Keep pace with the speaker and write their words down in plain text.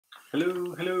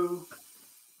Hello, hello.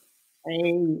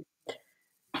 Hey.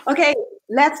 Okay,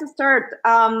 let's start.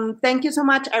 Thank you so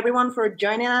much, everyone, for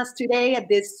joining us today at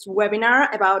this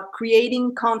webinar about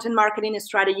creating content marketing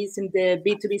strategies in the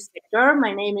B2B sector.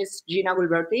 My name is Gina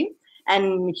Gulberti,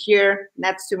 and here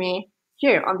next to me,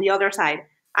 here on the other side,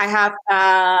 I have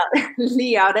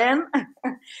Lee Odden.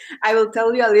 I will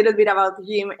tell you a little bit about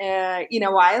him in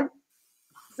a while.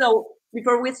 So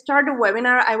before we start the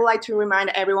webinar, I would like to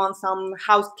remind everyone some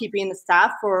housekeeping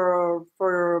stuff for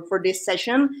this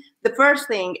session. The first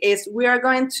thing is we are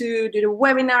going to do the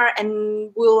webinar, and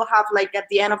we'll have like at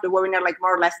the end of the webinar, like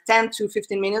more or less 10 to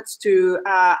 15 minutes to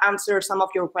answer some of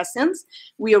your questions.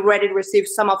 We already received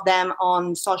some of them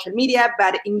on social media,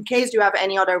 but in case you have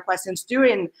any other questions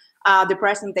during the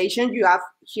presentation, you have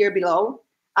here below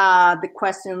the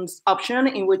questions option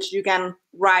in which you can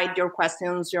write your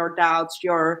questions, your doubts,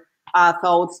 your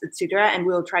thoughts, etc., and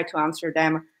we'll try to answer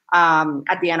them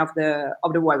at the end of the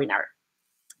webinar.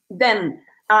 Then,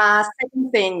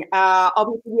 second thing,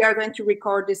 obviously we are going to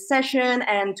record this session,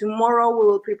 and tomorrow we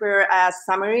will prepare a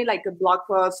summary, like a blog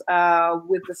post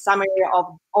with the summary of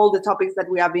all the topics that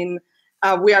we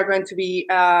are going to be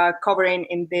covering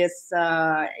in this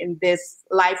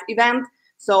live event.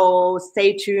 So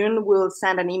stay tuned. We'll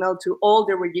send an email to all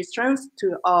the registrants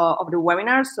of the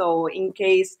webinar. So in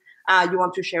case you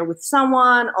want to share with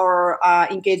someone, or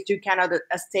in case you cannot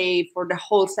stay for the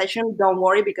whole session, don't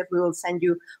worry, because we will send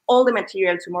you all the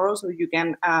material tomorrow, so you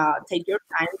can take your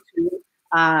time to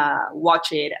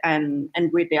watch it and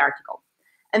read the article.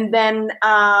 And then,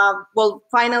 well,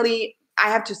 finally, I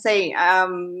have to say,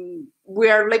 we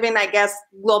are living, I guess,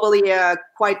 globally a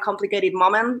quite complicated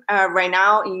moment right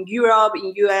now in Europe,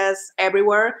 in US,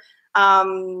 everywhere.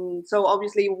 So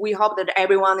obviously, we hope that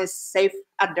everyone is safe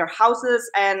at their houses,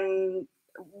 and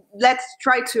let's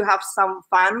try to have some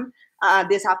fun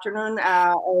this afternoon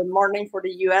or morning for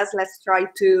the US. Let's try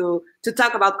to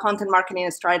talk about content marketing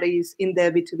strategies in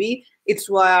the B2B. It's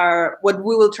what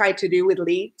we will try to do with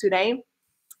Lee today.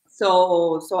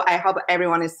 So I hope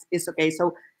everyone is okay.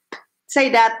 So say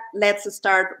that, let's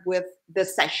start with the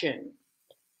session.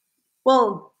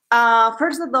 Well,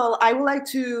 first of all, I would like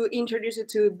to introduce you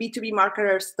to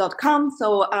b2bmarketers.com.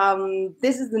 So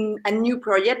this is a new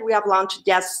project we have launched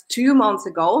just 2 months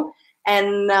ago.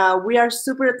 And we are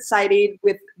super excited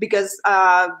because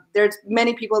there's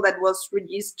many people that was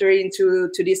registering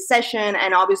to this session.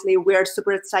 And obviously we are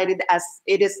super excited as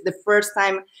it is the first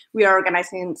time we are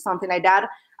organizing something like that.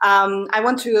 I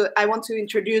want to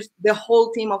introduce the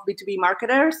whole team of B2B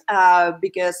marketers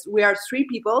because we are 3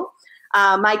 people.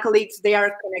 My colleagues, they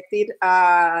are connected.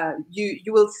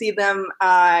 You will see them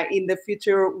in the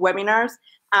future webinars.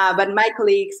 But my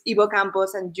colleagues, Ivo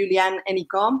Campos and Julian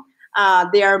Enicom,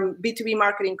 they are B2B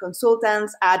marketing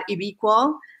consultants at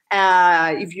Ibiquo.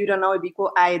 If you don't know Ibiquo,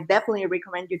 I definitely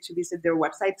recommend you to visit their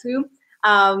website too.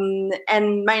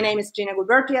 And my name is Gina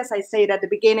Gulberti. As I said at the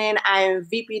beginning, I'm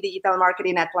VP Digital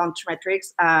Marketing at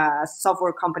Launchmetrics, a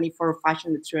software company for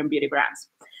fashion, luxury, and beauty brands.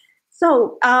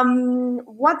 So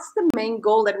what's the main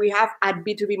goal that we have at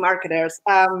B2B marketers?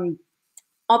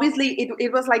 Obviously,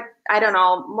 it was like, I don't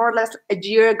know, more or less a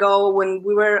year ago when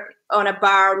we were on a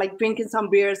bar, like drinking some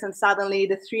beers, and suddenly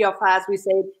the 3 of us, we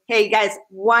said, hey guys,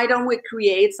 why don't we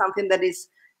create something that is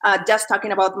just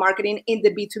talking about marketing in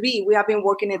the B2B? We have been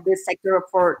working in this sector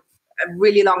for a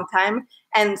really long time.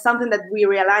 And something that we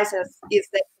realize is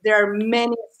that there are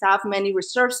many stuff, many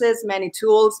resources, many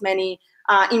tools, many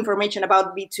information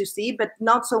about B2C, but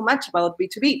not so much about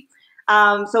B2B.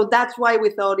 So that's why we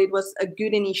thought it was a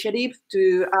good initiative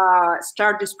to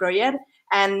start this project.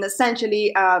 And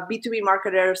essentially, B2B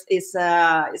marketers is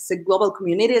a global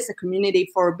community. It's a community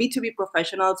for B2B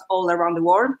professionals all around the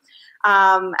world.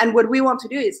 And what we want to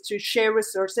do is to share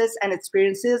resources and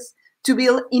experiences to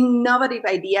build innovative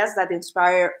ideas that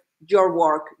inspire your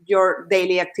work, your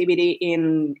daily activity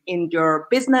in your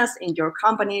business, in your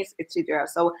companies, etc.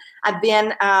 So at the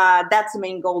end, that's the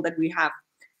main goal that we have.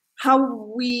 How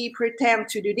we pretend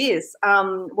to do this?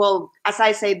 Well, as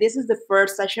I say, this is the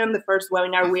first session, the first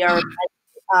webinar we are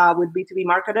with B2B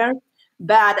marketers.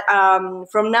 But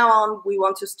from now on, we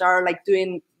want to start like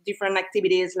doing different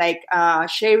activities, like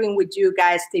sharing with you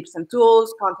guys tips and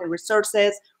tools, content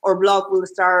resources. Our blog will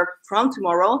start from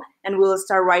tomorrow, and we'll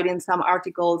start writing some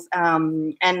articles,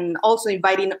 and also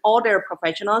inviting other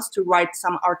professionals to write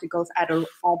some articles at our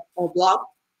blog.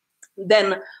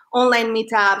 Then online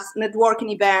meetups,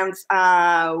 networking events.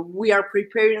 We are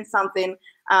preparing something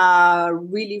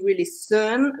really, really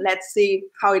soon. Let's see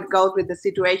how it goes with the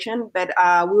situation. But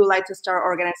we would like to start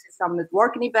organizing some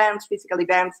networking events, physical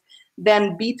events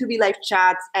then B2B live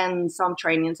chats, and some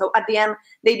training. So at the end,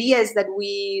 the idea is that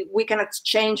we can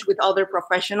exchange with other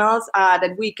professionals,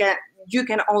 that you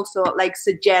can also like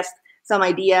suggest some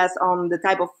ideas on the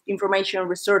type of information,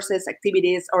 resources,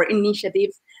 activities, or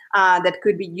initiatives that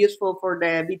could be useful for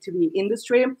the B2B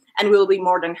industry, and we'll be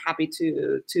more than happy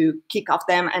to kick off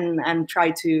them and try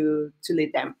to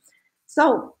lead them.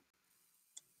 So,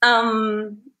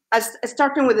 as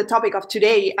starting with the topic of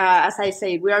today, as I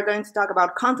say, we are going to talk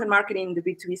about content marketing in the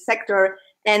B2B sector.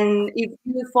 And if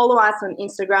you follow us on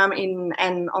Instagram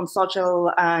and on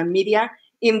social media,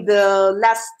 in the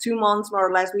last 2 months, more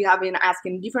or less, we have been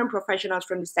asking different professionals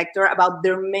from the sector about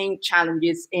their main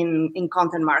challenges in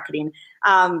content marketing.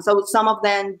 So some of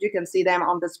them, you can see them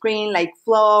on the screen, like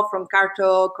Flo from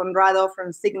Carto, Conrado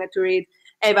from Signaturid,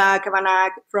 Eva Kavanagh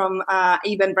from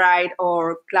Eventbrite,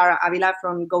 or Clara Avila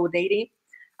from GoDaddy.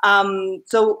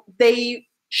 So they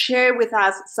share with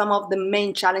us some of the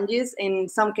main challenges. In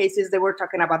some cases, they were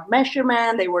talking about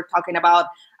measurement, they were talking about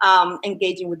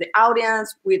engaging with the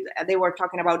audience, they were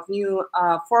talking about new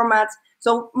formats.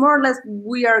 So more or less,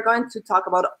 we are going to talk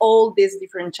about all these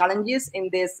different challenges in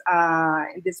this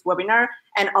webinar.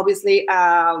 And obviously,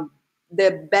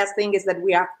 the best thing is that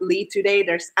we have Lee today.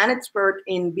 There's an expert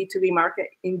in B2B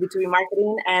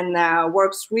marketing, and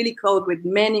works really close with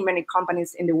many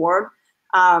companies in the world.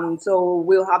 So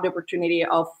we'll have the opportunity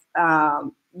of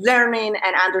learning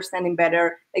and understanding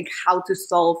better like how to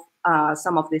solve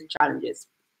some of these challenges.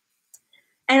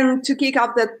 And to kick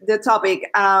off the topic,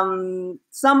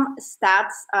 some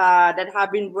stats that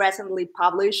have been recently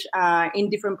published in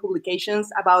different publications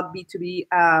about B2B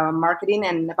marketing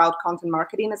and about content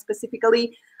marketing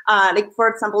specifically. Like for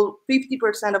example,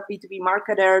 50% of B2B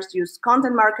marketers use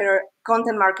content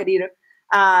marketing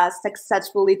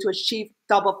successfully to achieve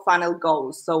top of funnel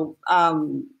goals. So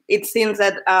it seems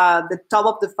that the top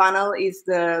of the funnel is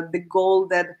the goal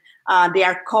that they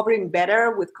are covering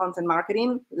better with content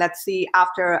marketing. Let's see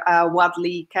after what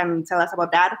Lee can tell us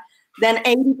about that. Then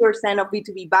 80% of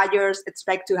B2B buyers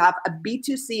expect to have a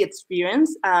B2C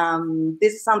experience.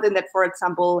 This is something that, for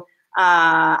example,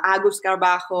 Agus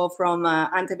Carbajo from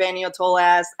Antevenio told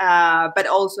us, but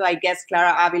also I guess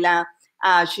Clara Avila,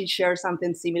 she shared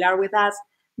something similar with us.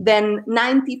 Then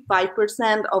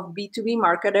 95% of B2B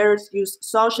marketers use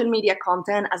social media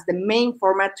content as the main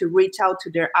format to reach out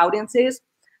to their audiences.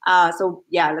 So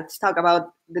yeah, let's talk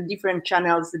about the different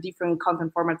channels, the different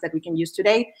content formats that we can use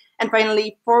today. And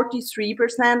finally,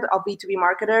 43% of B2B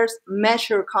marketers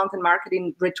measure content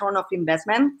marketing return of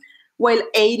investment, while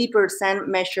 80%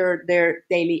 measure their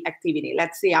daily activity.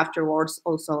 Let's see afterwards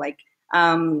also like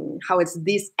how it's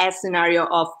this scenario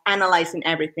of analyzing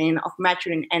everything, of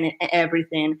measuring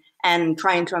everything, and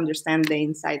trying to understand the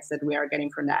insights that we are getting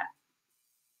from that.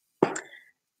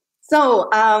 So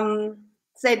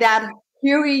say that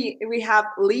here we have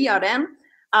Lee Odden.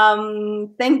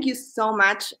 Thank you so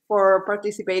much for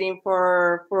participating,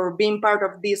 for being part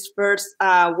of this first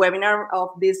webinar of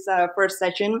this first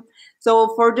session.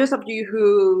 So for those of you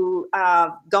who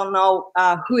don't know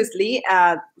who is Lee,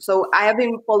 so I have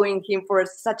been following him for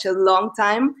such a long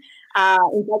time.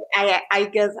 In fact, I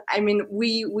guess, I mean,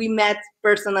 we met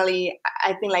personally,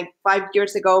 I think like 5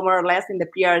 years ago, more or less, in the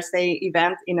PRSA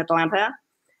event in Atlanta.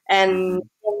 And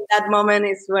that moment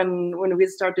is when we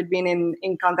started being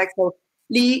in contact. So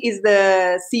Lee is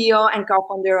the CEO and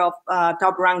co-founder of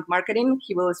TopRank Marketing.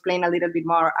 He will explain a little bit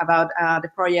more about the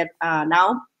project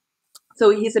now. So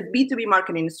he's a B2B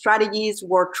marketing strategist,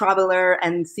 world traveler,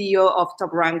 and CEO of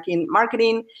TopRank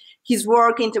Marketing. His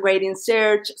work integrating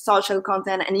search, social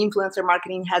content, and influencer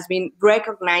marketing has been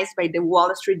recognized by the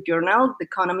Wall Street Journal, The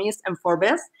Economist, and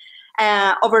Forbes.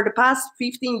 Over the past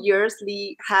 15 years,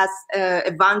 Lee has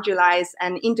evangelized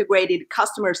and integrated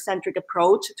customer-centric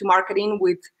approach to marketing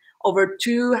with over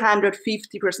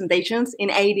 250 presentations in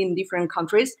 18 different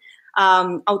countries,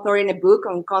 authoring a book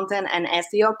on content and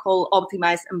SEO called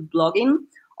Optimize and Blogging,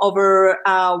 over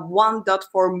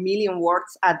 1.4 million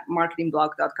words at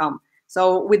marketingblog.com.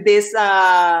 So with this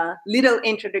little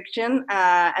introduction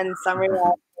and summary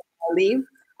of Lee,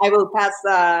 I will pass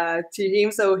to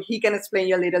him so he can explain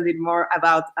you a little bit more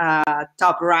about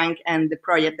TopRank and the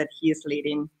project that he is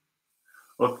leading.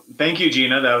 Well, thank you,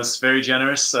 Gina. That was a very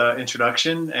generous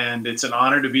introduction, and it's an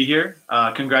honor to be here.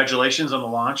 Congratulations on the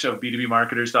launch of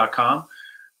B2Bmarketers.com.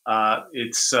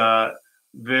 It's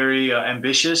very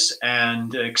ambitious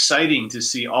and exciting to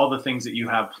see all the things that you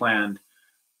have planned.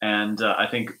 And I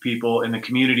think people in the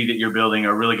community that you're building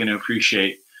are really going to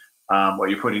appreciate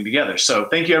what you're putting together. So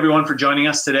thank you, everyone, for joining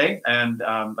us today. And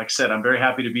like I said, I'm very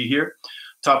happy to be here.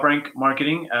 TopRank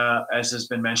Marketing, as has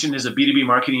been mentioned, is a B2B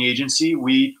marketing agency.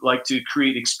 We like to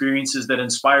create experiences that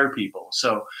inspire people.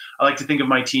 So I like to think of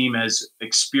my team as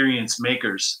experience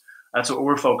makers. That's what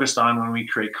we're focused on when we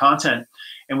create content.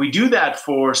 And we do that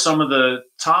for some of the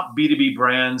top B2B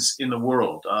brands in the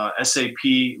world, SAP,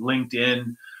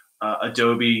 LinkedIn,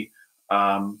 Adobe,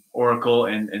 Oracle,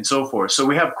 and so forth. So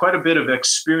we have quite a bit of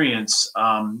experience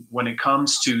when it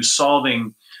comes to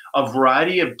solving a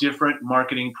variety of different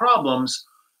marketing problems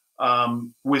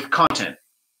with content.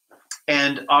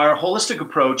 And our holistic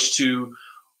approach to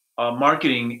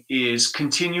marketing is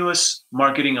continuous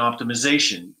marketing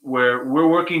optimization, where we're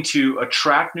working to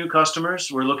attract new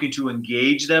customers. We're looking to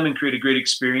engage them and create a great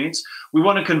experience. We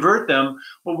want to convert them,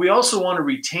 but we also want to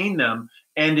retain them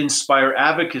and inspire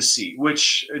advocacy,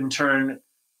 which in turn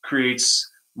creates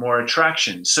more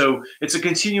attraction. So it's a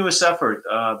continuous effort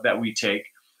that we take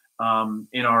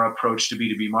in our approach to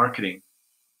B2B marketing.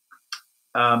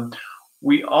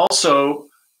 We also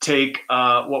take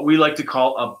what we like to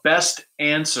call a best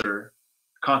answer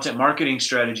content marketing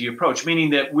strategy approach, meaning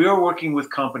that we are working with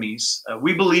companies.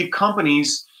 We believe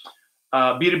companies,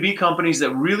 B2B companies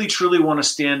that really truly want to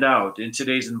stand out in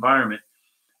today's environment,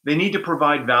 they need to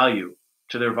provide value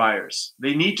to their buyers.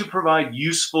 They need to provide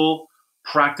useful,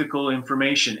 practical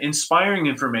information, inspiring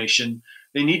information.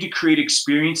 They need to create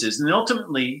experiences. And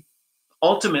ultimately,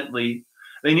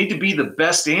 they need to be the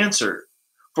best answer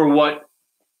for what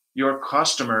your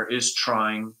customer is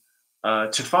trying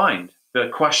to find, the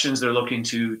questions they're looking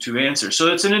to answer. So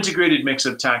it's an integrated mix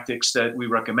of tactics that we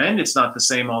recommend. It's not the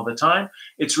same all the time.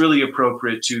 It's really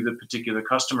appropriate to the particular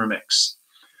customer mix.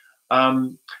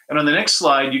 And on the next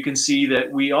slide, you can see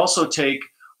that we also take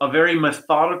a very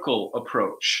methodical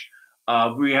approach.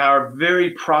 We are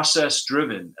very process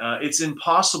driven. It's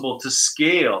impossible to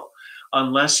scale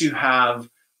unless you have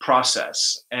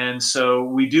process. And so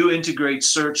we do integrate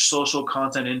search, social,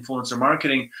 content, influencer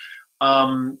marketing,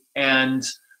 and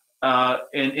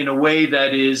in a way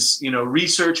that is,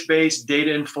 research-based,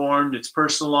 data-informed, it's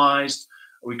personalized.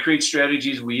 We create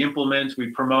strategies, we implement,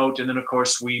 we promote, and then of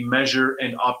course we measure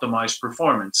and optimize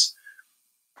performance.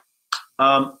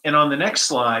 And on the next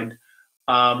slide,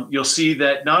 you'll see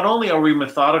that not only are we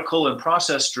methodical and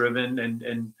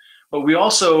process-driven, but we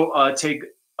also take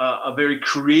a very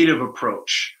creative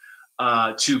approach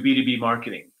to B2B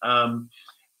marketing.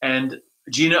 And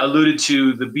Gina alluded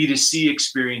to the B2C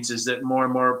experiences that more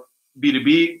and more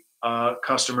B2B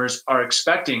customers are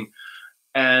expecting.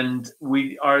 And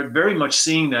we are very much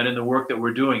seeing that in the work that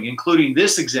we're doing, including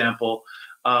this example,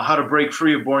 how to break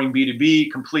free of boring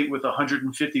B2B, complete with a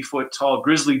 150-foot tall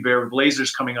grizzly bear with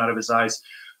lasers coming out of his eyes.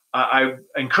 I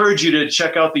encourage you to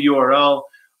check out the URL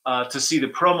to see the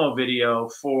promo video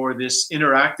for this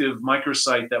interactive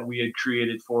microsite that we had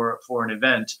created for an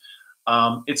event.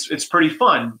 It's pretty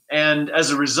fun. And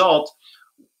as a result,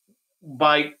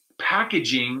 by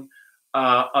packaging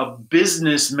a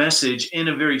business message in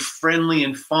a very friendly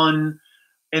and fun,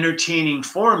 entertaining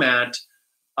format,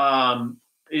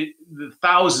 the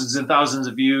thousands and thousands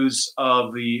of views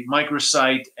of the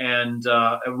microsite and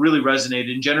it really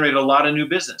resonated and generated a lot of new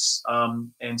business.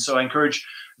 And so I encourage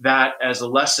that as a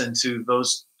lesson to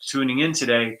those tuning in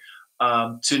today,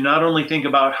 to not only think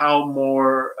about how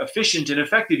more efficient and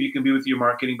effective you can be with your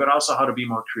marketing, but also how to be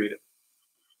more creative.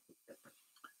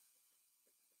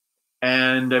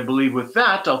 And I believe with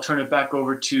that, I'll turn it back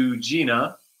over to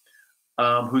Gina,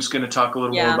 who's going to talk a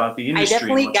little more about the industry. I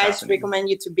definitely, guys, recommend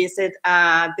you to visit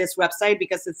this website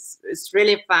because it's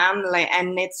really fun,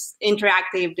 and it's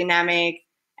interactive, dynamic,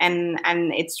 and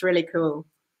it's really cool.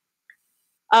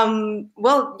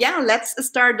 Well, yeah, let's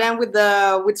start then with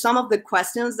some of the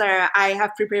questions that I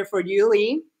have prepared for you,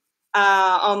 Lee,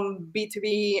 on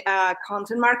B2B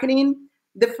content marketing.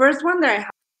 The first one that I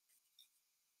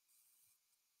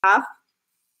have,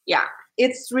 yeah,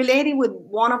 it's related with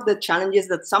one of the challenges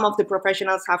that some of the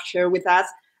professionals have shared with us.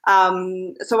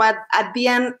 So at the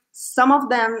end, some of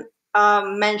them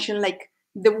mention like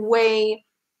the way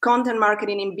content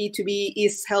marketing in B2B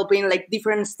is helping like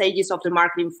different stages of the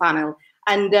marketing funnel.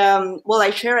 And well, I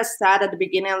share a stat at the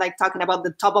beginning, like talking about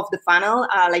the top of the funnel,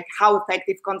 like how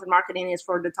effective content marketing is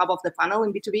for the top of the funnel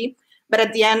in B2B. But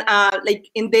at the end, like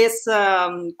in this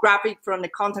graphic from the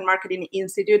Content Marketing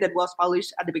Institute that was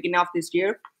published at the beginning of this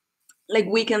year, like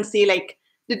we can see like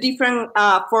the different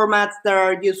formats that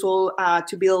are useful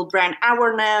to build brand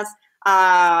awareness,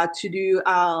 to do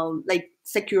like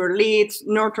secure leads,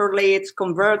 nurture leads,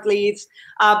 convert leads.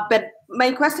 But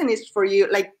my question is for you,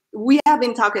 like, we have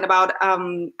been talking about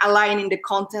aligning the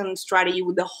content strategy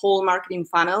with the whole marketing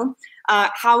funnel.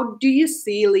 How do you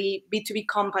see, Lee, B2B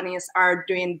companies are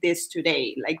doing this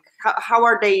today? Like, how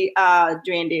are they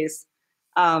doing this,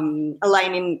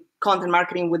 aligning content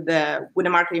marketing with the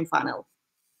marketing funnel?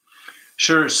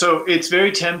 Sure. So it's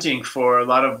very tempting for a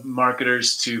lot of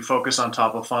marketers to focus on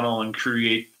top of funnel and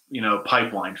create,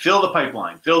 pipeline, fill the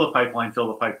pipeline, fill the pipeline, fill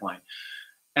the pipeline.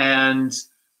 And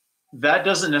that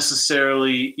doesn't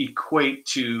necessarily equate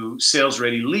to sales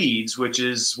ready leads, which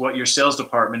is what your sales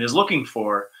department is looking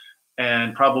for,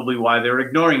 and probably why they're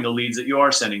ignoring the leads that you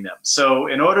are sending them. So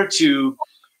in order to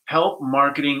help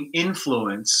marketing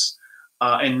influence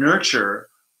and nurture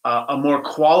a more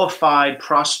qualified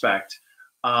prospect,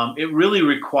 it really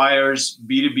requires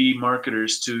B2B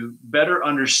marketers to better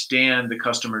understand the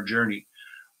customer journey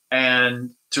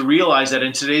and to realize that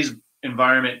in today's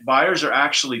environment, buyers are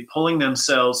actually pulling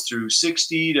themselves through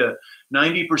 60 to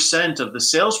 90% of the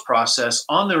sales process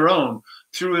on their own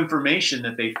through information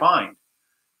that they find.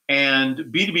 And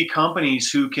B2B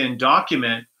companies who can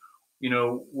document,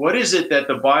 what is it that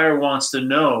the buyer wants to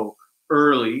know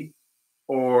early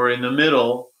or in the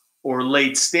middle or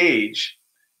late stage.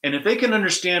 And if they can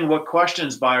understand what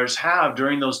questions buyers have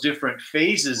during those different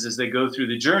phases as they go through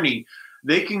the journey,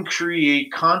 they can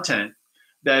create content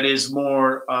that is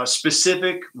more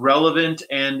specific, relevant,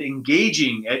 and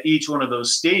engaging at each one of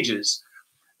those stages.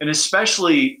 And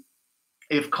especially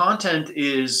if content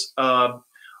is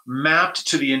mapped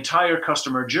to the entire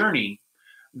customer journey,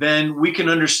 then we can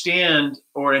understand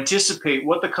or anticipate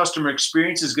what the customer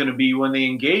experience is going to be when they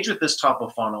engage with this top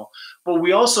of funnel. But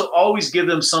we also always give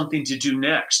them something to do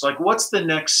next. Like, what's the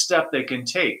next step they can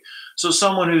take? So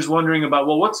someone who's wondering about,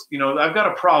 well, I've got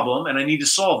a problem and I need to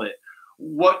solve it.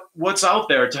 What's out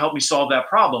there to help me solve that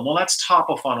problem? Well, that's top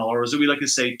of funnel, or as we like to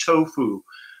say, tofu.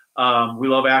 We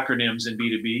love acronyms in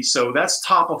B2B. So that's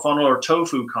top of funnel or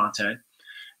tofu content.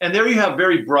 And there you have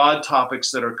very broad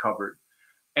topics that are covered.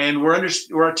 And we're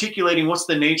articulating what's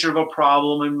the nature of a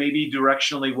problem and maybe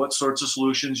directionally what sorts of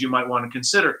solutions you might want to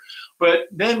consider. But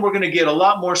then we're going to get a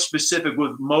lot more specific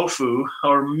with MOFU,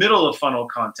 or middle of funnel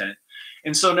content.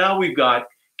 And so now we've got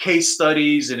case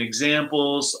studies and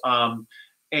examples.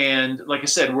 And like I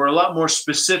said, we're a lot more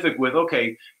specific with,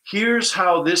 okay, here's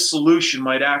how this solution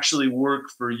might actually work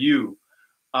for you.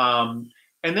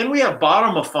 And then we have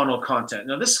bottom of funnel content.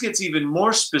 Now this gets even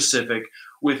more specific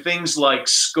with things like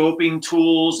scoping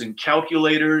tools and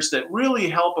calculators that really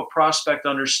help a prospect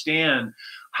understand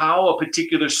how a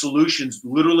particular solution is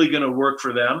literally going to work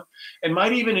for them, and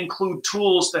might even include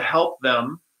tools to help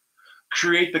them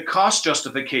create the cost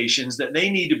justifications that they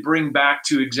need to bring back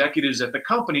to executives at the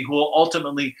company who will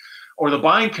ultimately, or the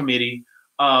buying committee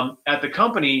at the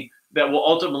company that will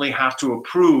ultimately have to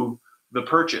approve the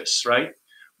purchase, right?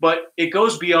 But it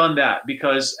goes beyond that,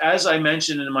 because as I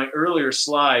mentioned in my earlier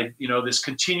slide, this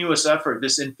continuous effort,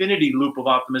 this infinity loop of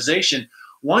optimization,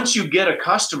 once you get a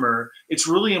customer, it's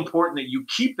really important that you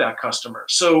keep that customer.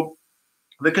 So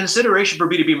the consideration for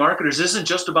B2B marketers isn't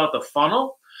just about the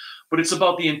funnel, but it's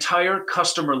about the entire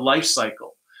customer life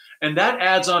cycle. And that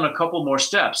adds on a couple more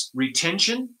steps: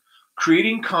 retention,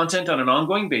 creating content on an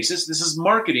ongoing basis. This is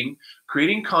marketing,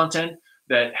 creating content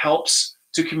that helps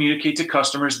to communicate to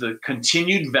customers the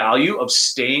continued value of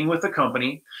staying with the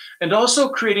company, and also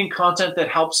creating content that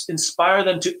helps inspire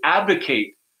them to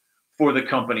advocate for the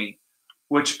company,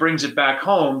 which brings it back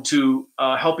home to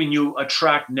helping you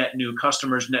attract net new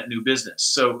customers, net new business.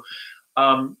 So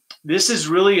this is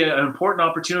really an important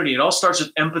opportunity. It all starts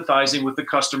with empathizing with the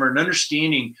customer and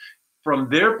understanding from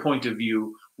their point of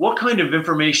view, what kind of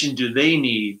information do they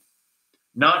need,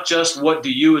 not just what do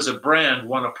you as a brand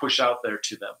want to push out there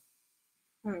to them.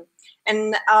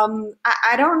 And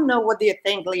I don't know what do you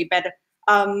think, Lee, but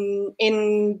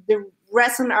in the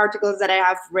recent articles that I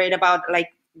have read about like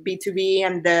B2B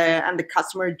and the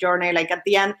customer journey, like at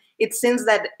the end, it seems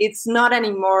that it's not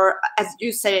anymore, as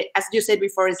you said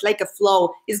before, it's like a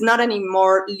flow. It's not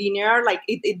anymore linear. Like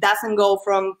it doesn't go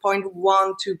from point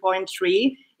 1 to point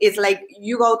 3. It's like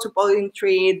you go to point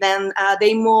 3, then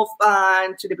they move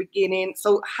to the beginning.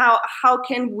 So how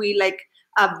can we like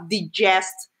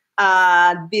digest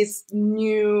this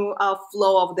new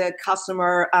flow of the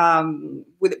customer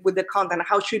with the content?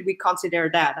 How should we consider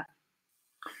that?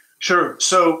 Sure.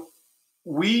 So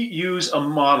we use a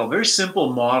model, very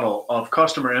simple model of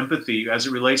customer empathy as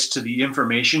it relates to the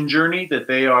information journey that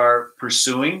they are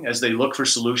pursuing as they look for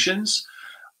solutions.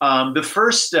 The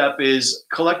first step is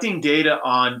collecting data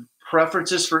on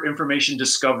preferences for information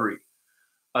discovery.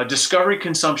 Discovery,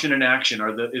 consumption, and action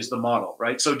is the model,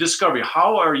 right? So discovery,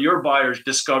 how are your buyers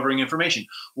discovering information?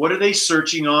 What are they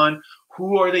searching on?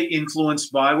 who are they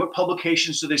influenced by, what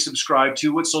publications do they subscribe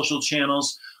to, what social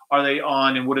channels are they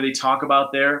on, and what do they talk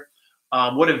about there?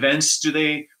 What events do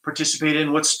they participate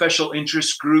in? What special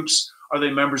interest groups are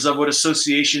they members of? What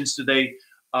associations do they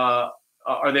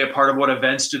are they a part of? What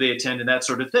events do they attend, and that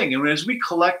sort of thing? And as we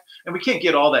collect, and we can't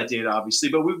get all that data obviously,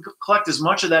 but we collect as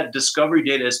much of that discovery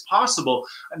data as possible,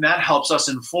 and that helps us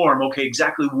inform, okay,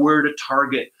 exactly where to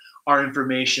target our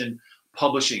information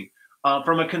publishing.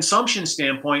 From a consumption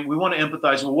standpoint, we want to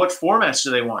empathize. Well, what formats do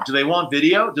they want? Do they want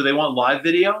video? Do they want live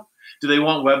video? Do they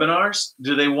want webinars?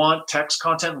 Do they want text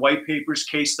content, white papers,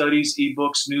 case studies,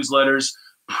 ebooks, newsletters,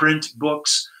 print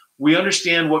books? We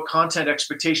understand what content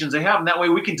expectations they have, and that way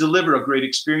we can deliver a great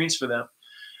experience for them.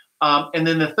 And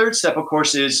then the third step, of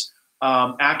course, is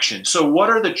action. So what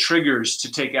are the triggers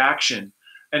to take action?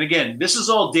 And again, this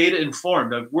is all data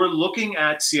informed. We're looking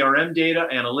at CRM data,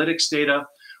 analytics data.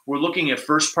 We're looking at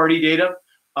first-party data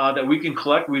that we can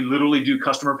collect. We literally do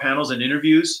customer panels and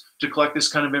interviews to collect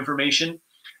this kind of information.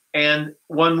 And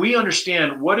when we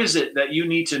understand what is it that you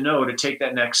need to know to take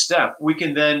that next step, we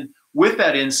can then, with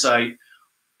that insight,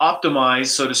 optimize,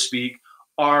 so to speak,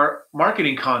 our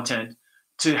marketing content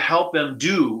to help them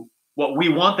do what we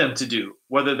want them to do,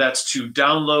 whether that's to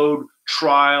download,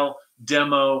 trial,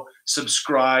 demo,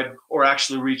 subscribe, or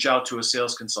actually reach out to a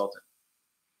sales consultant.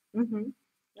 Mm-hmm.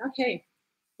 Okay.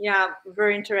 Yeah,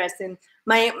 very interesting.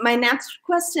 My next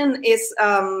question is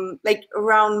like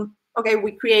around, okay,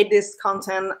 we create this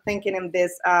content thinking in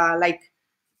this like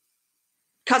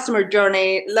customer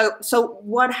journey. So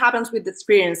what happens with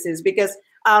experiences? Because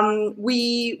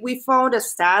we found a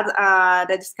stat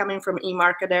that is coming from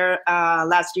eMarketer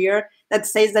last year that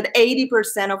says that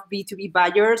 80% of B2B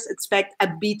buyers expect a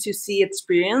B2C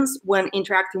experience when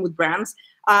interacting with brands.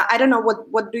 I don't know,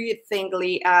 what do you think,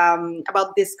 Lee,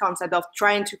 about this concept of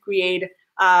trying to create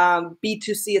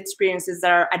B2C experiences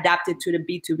that are adapted to the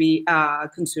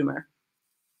B2B consumer?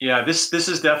 Yeah, this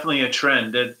is definitely a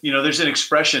trend. That, you know, there's an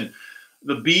expression,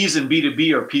 the B's in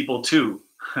B2B are people too.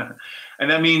 And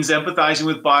that means empathizing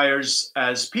with buyers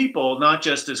as people, not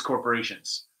just as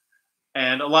corporations.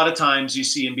 And a lot of times you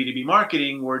see in B2B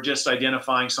marketing, we're just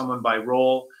identifying someone by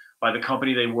role, by the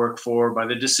company they work for, by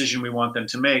the decision we want them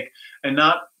to make, and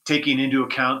not taking into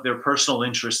account their personal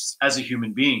interests as a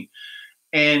human being.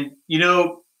 And, you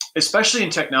know, especially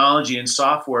in technology and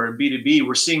software and B2B,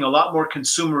 we're seeing a lot more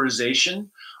consumerization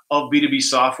of B2B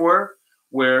software,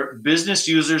 where business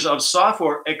users of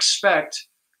software expect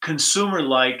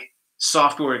consumer-like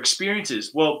software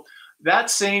experiences. Well, that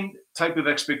same type of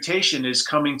expectation is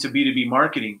coming to B2B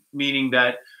marketing, meaning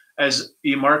that, as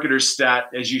eMarketer's stat,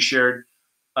 as you shared,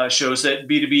 shows that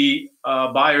B2B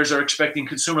buyers are expecting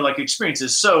consumer-like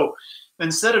experiences. So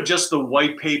instead of just the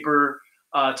white paper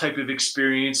type of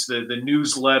experience, the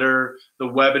newsletter, the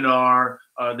webinar,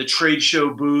 the trade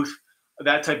show booth,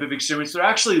 that type of experience, they're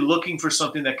actually looking for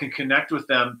something that can connect with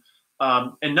them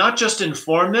and not just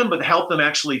inform them, but help them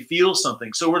actually feel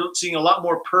something. So we're seeing a lot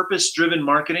more purpose-driven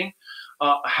marketing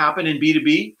happen in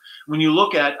B2B. When you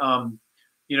look at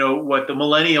you know, what the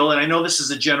millennial, and I know this is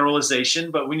a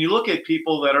generalization, but when you look at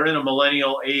people that are in a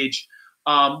millennial age,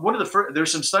 one of the first,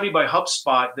 there's some study by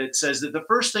HubSpot that says that the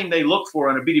first thing they look for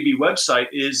on a B2B website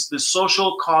is the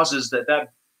social causes that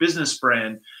that business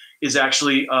brand is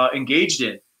actually engaged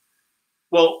in.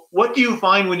 Well, what do you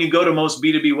find when you go to most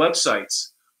B2B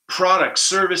websites? Products,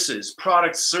 services,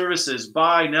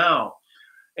 buy now.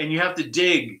 And you have to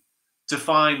dig to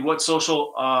find what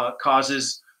social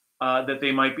causes that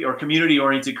they might be, or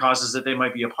community-oriented causes that they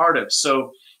might be a part of.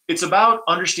 So it's about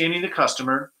understanding the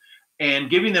customer and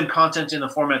giving them content in the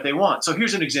format they want. So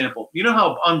here's an example. You know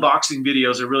how unboxing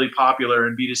videos are really popular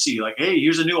in B2C? Like, hey,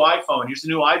 here's a new iPhone, here's a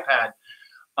new iPad.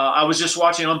 I was just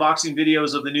watching unboxing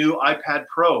videos of the new iPad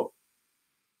Pro.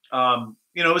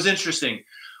 You know, it was interesting.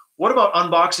 What about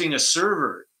unboxing a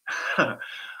server?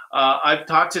 I've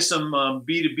talked to some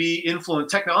B2B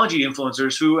technology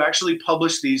influencers who actually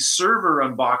publish these server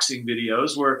unboxing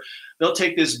videos where they'll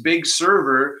take this big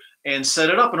server and set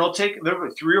it up, and it'll take, there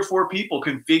were 3 or 4 people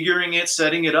configuring it,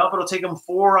 setting it up. It'll take them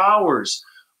 4 hours,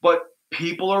 but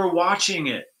people are watching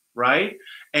it, right?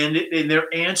 And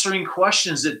they're answering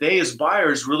questions that they as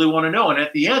buyers really want to know. And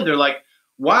at the end, they're like,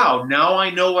 wow, now I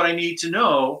know what I need to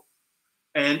know.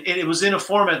 And it was in a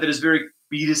format that is very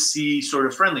B2C sort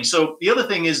of friendly. So the other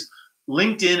thing is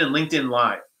LinkedIn and LinkedIn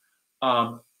Live.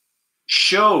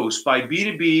 Shows by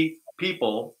B2B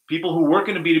people who work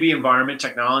in a B2B environment,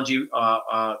 technology,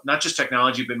 not just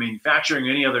technology, but manufacturing,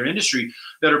 any other industry,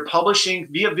 that are publishing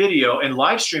via video and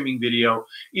live streaming video,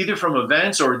 either from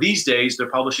events or these days they're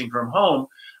publishing from home,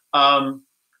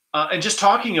 and just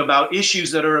talking about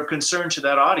issues that are of concern to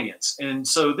that audience. And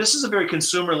so this is a very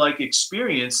consumer-like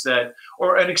experience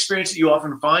or an experience that you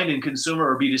often find in consumer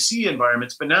or B2C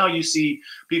environments, but now you see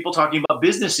people talking about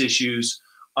business issues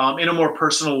in a more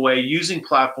personal way, using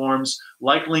platforms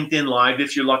like LinkedIn Live,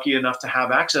 if you're lucky enough to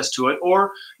have access to it,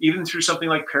 or even through something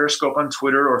like Periscope on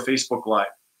Twitter or Facebook Live.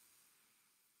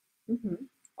 Mm-hmm.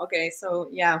 Okay, so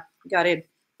yeah, got it.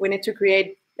 We need to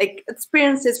create like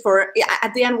experiences for,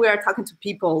 at the end, we are talking to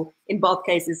people in both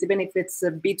cases, even if it's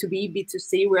a B2B,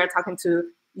 B2C, we are talking to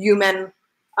human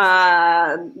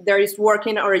there is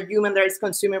working, or a human that is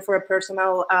consuming for a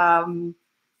personal,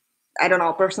 I don't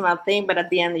know, personal thing, but at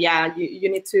the end, yeah, you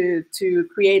need to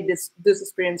create these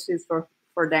experiences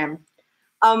for them.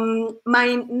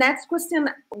 My next question,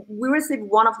 we received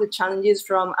one of the challenges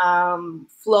from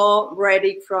Flo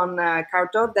Reddick from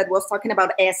Carto that was talking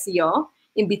about SEO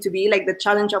in B2B, like the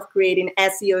challenge of creating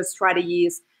SEO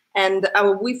strategies. And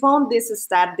we found this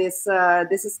stat, this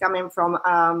is coming from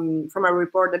a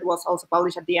report that was also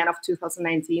published at the end of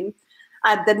 2019,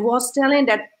 that was telling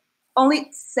that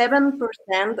only 7%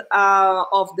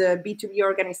 of the B2B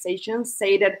organizations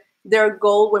say that their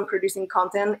goal when producing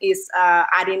content is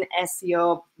adding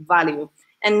SEO value.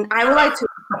 And I would like to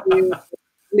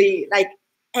Lee, like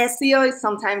SEO is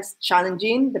sometimes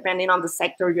challenging depending on the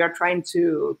sector you're trying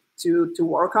to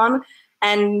work on.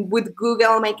 And with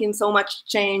Google making so much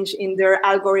change in their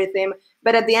algorithm,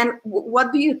 but at the end,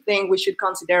 what do you think we should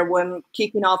consider when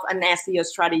kicking off an SEO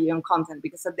strategy on content?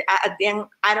 Because at the end,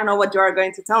 I don't know what you are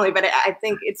going to tell me, but I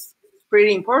think it's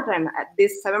pretty important.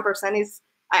 This 7% is,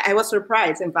 I was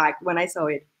surprised, in fact, when I saw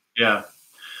it. Yeah,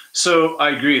 so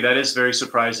I agree. That is very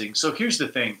surprising. So here's the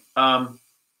thing.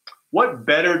 What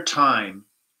better time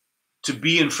to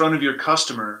be in front of your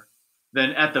customer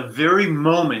than at the very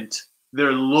moment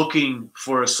they're looking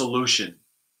for a solution,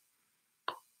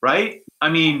 right? I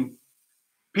mean,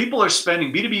 people are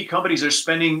spending, B2B companies are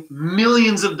spending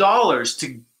millions of dollars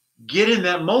to get in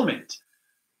that moment.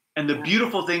 And the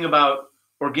beautiful thing about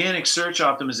organic search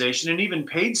optimization and even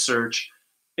paid search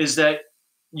is that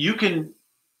you can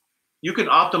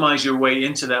optimize your way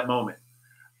into that moment.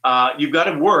 You've got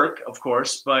to work, of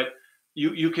course, but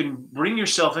you can bring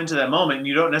yourself into that moment, and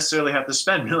you don't necessarily have to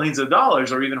spend millions of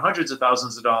dollars or even hundreds of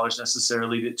thousands of dollars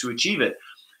necessarily to achieve it.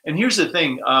 And here's the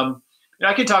thing.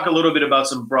 I can talk a little bit about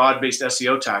some broad-based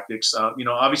SEO tactics.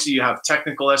 Obviously you have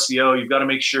technical SEO. You've got to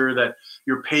make sure that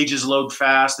your pages load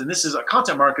fast. And this is a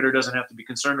content marketer doesn't have to be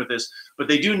concerned with this, but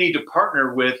they do need to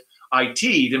partner with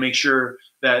IT to make sure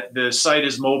that the site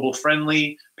is mobile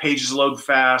friendly, pages load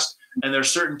fast, and there's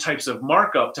certain types of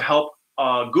markup to help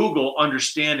Google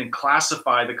understand and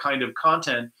classify the kind of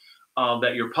content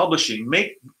that you're publishing.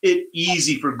 Make it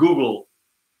easy for Google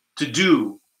to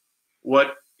do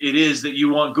what it is that you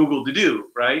want Google to do,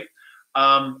 right?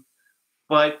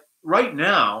 But right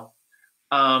now,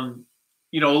 a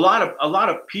lot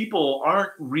of people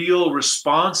aren't real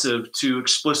responsive to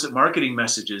explicit marketing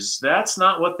messages. That's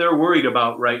not what they're worried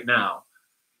about right now.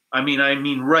 I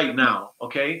mean right now,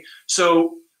 okay?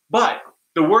 So, but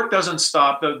the work doesn't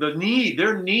stop.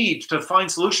 Their need to find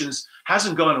solutions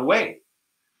hasn't gone away.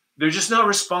 They're just not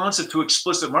responsive to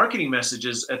explicit marketing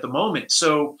messages at the moment.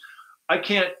 So I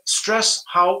can't stress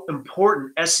how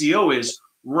important SEO is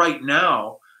right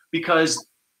now, because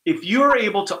if you're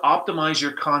able to optimize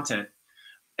your content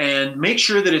and make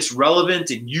sure that it's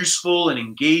relevant and useful and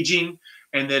engaging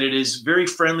and that it is very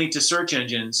friendly to search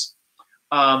engines,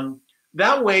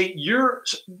 that way you're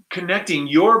connecting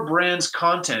your brand's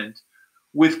content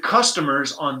with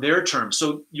customers on their terms.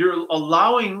 So you're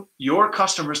allowing your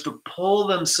customers to pull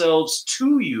themselves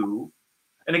to you.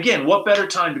 And again, what better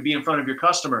time to be in front of your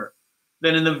customer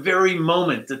than in the very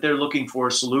moment that they're looking for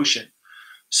a solution?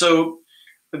 So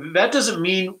that doesn't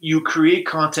mean you create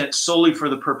content solely for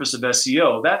the purpose of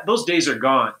SEO. Those days are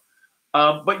gone.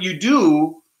 But you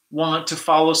do want to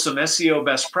follow some SEO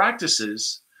best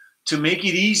practices to make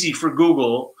it easy for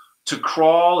Google to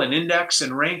crawl and index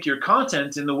and rank your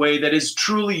content in the way that is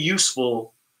truly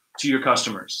useful to your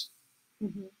customers.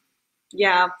 Mm-hmm.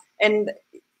 Yeah. And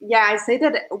yeah, I say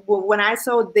that when I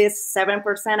saw this 7%,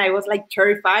 I was like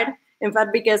terrified. In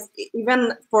fact, because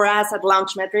even for us at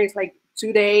Launch Metrics, like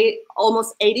today,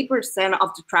 almost 80% of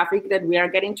the traffic that we are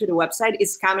getting to the website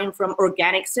is coming from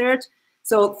organic search.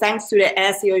 So thanks to the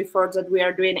SEO efforts that we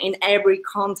are doing in every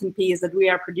content piece that we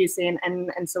are producing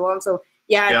and so on. So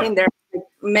yeah, I think there are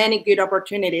many good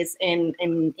opportunities in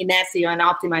SEO and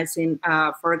optimizing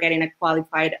for getting a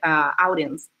qualified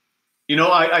audience.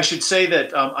 I should say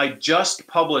that I just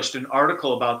published an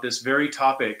article about this very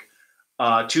topic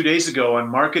 2 days ago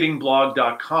on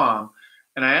marketingblog.com.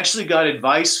 And I actually got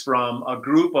advice from a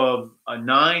group of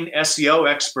 9 SEO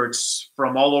experts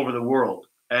from all over the world.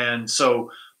 And so,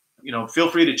 feel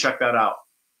free to check that out.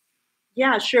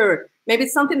 Yeah, sure. Maybe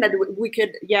it's something that we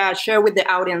could, share with the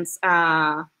audience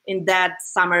in that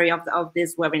summary of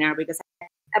this webinar, because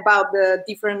about the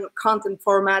different content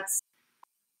formats.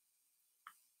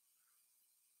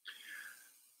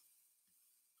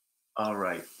 All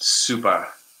right, super.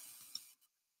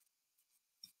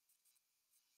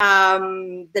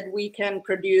 That we can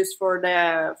produce for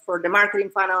the marketing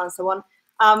funnel and so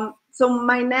on. So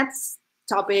my next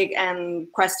topic and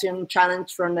question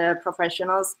challenge from the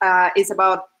professionals is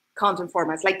about content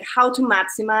formats, like how to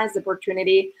maximize the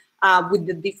opportunity with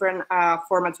the different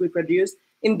formats we produce.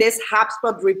 In this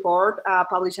HubSpot report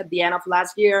published at the end of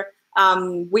last year,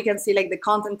 we can see like the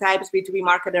content types B2B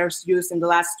marketers used in the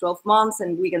last 12 months,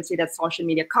 and we can see that social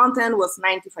media content was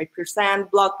 95%,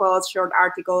 blog posts, short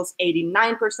articles,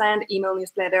 89%, email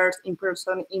newsletters,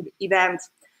 in-person events.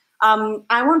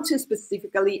 I want to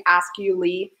specifically ask you,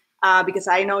 Lee, because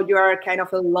I know you are kind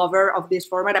of a lover of this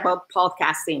format, about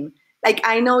podcasting. Like,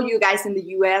 I know you guys in the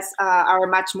US are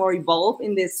much more evolved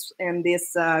in this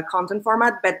content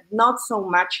format, but not so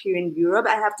much here in Europe,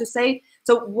 I have to say.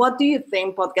 So what do you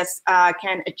think podcasts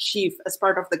can achieve as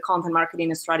part of the content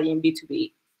marketing strategy in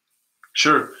B2B?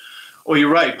 Sure. Well,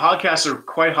 you're right. Podcasts are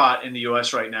quite hot in the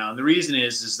US right now. And the reason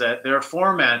is that they're a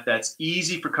format that's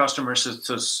easy for customers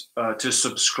to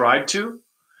subscribe to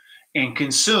and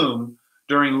consume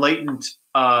during latent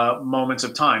moments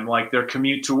of time, like their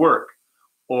commute to work,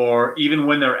 or even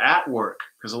when they're at work,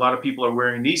 because a lot of people are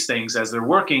wearing these things as they're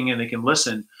working and they can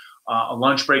listen a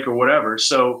lunch break or whatever.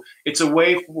 So it's a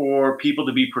way for people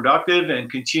to be productive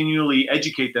and continually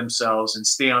educate themselves and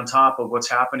stay on top of what's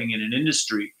happening in an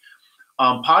industry.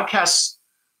 Podcasts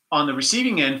on the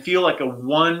receiving end feel like a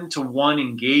one-to-one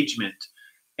engagement,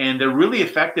 and they're really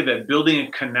effective at building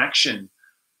a connection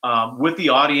with the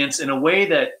audience in a way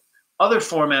that other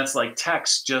formats like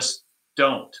text just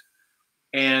don't.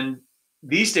 And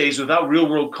these days, without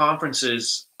real-world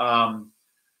conferences,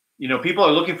 people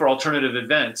are looking for alternative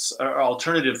events or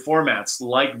alternative formats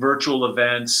like virtual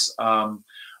events,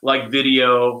 like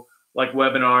video, like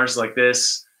webinars like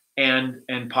this, and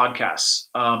podcasts.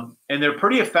 And they're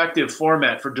pretty effective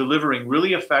format for delivering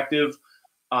really effective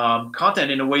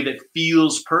content in a way that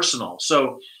feels personal.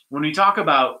 So when we talk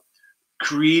about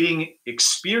creating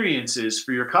experiences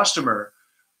for your customer,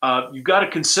 you've got to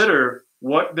consider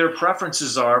what their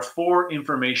preferences are for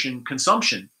information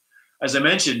consumption. As I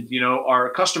mentioned,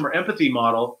 our customer empathy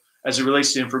model, as it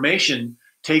relates to information,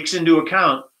 takes into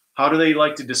account how do they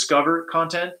like to discover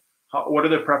content, what are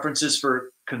their preferences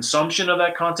for consumption of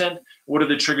that content, what are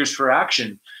the triggers for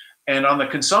action. And on the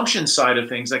consumption side of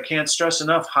things, I can't stress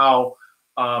enough how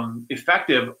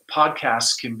effective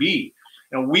podcasts can be.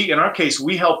 And in our case,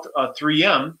 we helped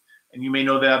 3M, and you may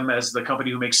know them as the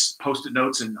company who makes Post-it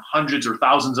notes and hundreds or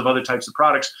thousands of other types of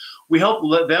products. We helped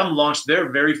them launch their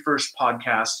very first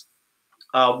podcast,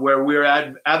 where we're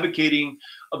advocating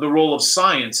the role of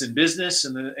science in business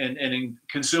and in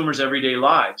consumers' everyday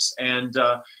lives, and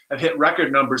have hit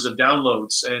record numbers of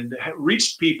downloads and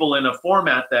reached people in a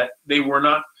format that they were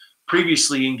not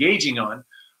previously engaging on.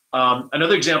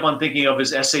 Another example I'm thinking of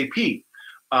is SAP.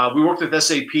 We worked with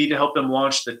SAP to help them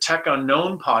launch the Tech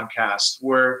Unknown podcast,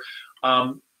 where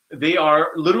they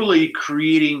are literally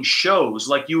creating shows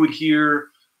like you would hear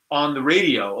on the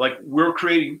radio. Like we're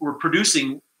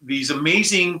producing these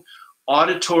amazing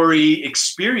auditory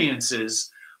experiences,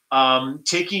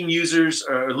 taking users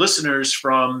or listeners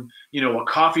from a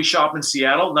coffee shop in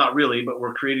Seattle, not really, but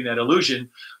we're creating that illusion,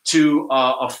 to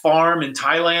a farm in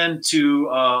Thailand, to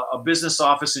a business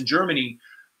office in Germany,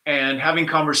 and having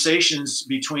conversations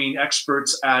between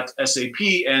experts at SAP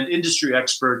and industry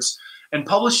experts, and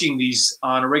publishing these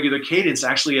on a regular cadence,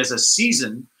 actually as a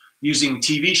season, using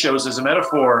TV shows as a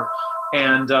metaphor.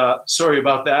 And sorry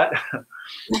about that.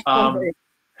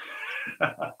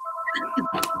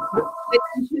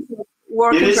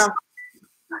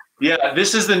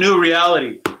 This is the new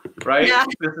reality, right? Yeah.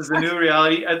 This is the new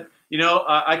reality.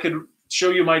 I could show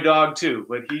you my dog too,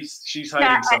 but she's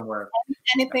hiding somewhere.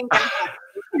 Anything can happen.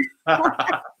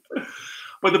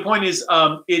 But the point is,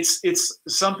 it's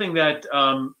something that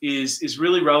is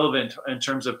really relevant in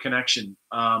terms of connection.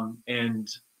 And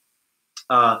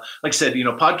like I said,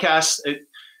 podcasts,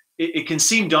 it can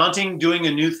seem daunting doing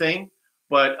a new thing,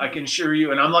 but I can assure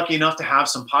you, and I'm lucky enough to have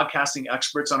some podcasting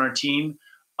experts on our team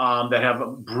that have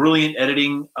brilliant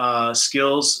editing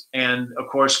skills, and of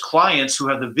course, clients who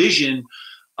have the vision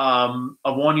of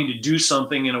wanting to do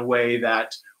something in a way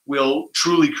that will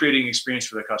truly create an experience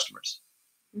for their customers.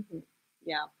 Mm-hmm.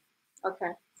 Yeah.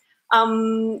 Okay.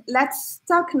 Let's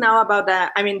talk now about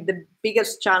the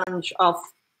biggest challenge of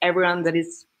everyone, that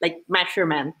is like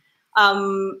measurement.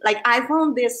 Like I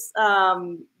found this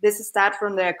stat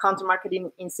from the Content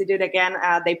Marketing Institute again.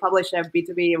 They published a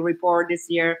B2B report this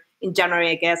year in January,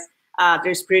 I guess.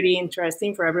 There's pretty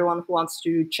interesting for everyone who wants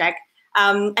to check.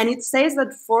 And it says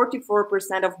that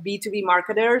 44% of B2B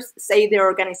marketers say their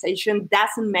organization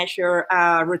doesn't measure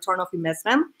return of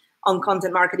investment on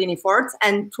content marketing efforts,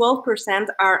 and 12%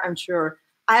 are unsure.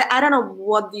 I don't know,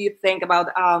 what do you think about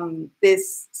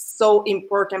this so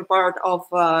important part of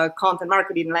content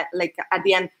marketing? Like at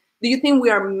the end, do you think we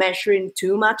are measuring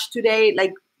too much today?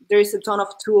 Like there is a ton of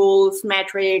tools,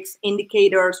 metrics,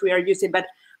 indicators we are using, but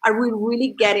are we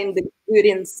really getting the good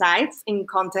insights in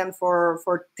content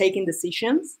for taking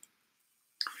decisions?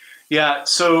 Yeah,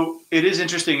 so it is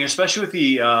interesting, especially with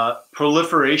the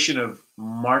proliferation of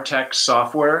MarTech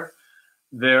software.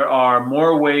 There are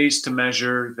more ways to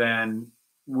measure than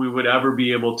we would ever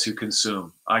be able to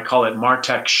consume. I call it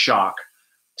MarTech shock,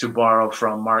 to borrow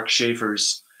from Mark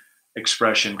Schaefer's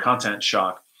expression, content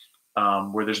shock,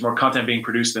 where there's more content being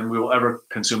produced than we will ever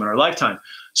consume in our lifetime.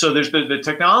 So there's the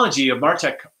technology of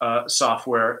MarTech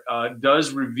software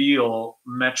does reveal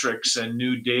metrics and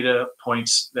new data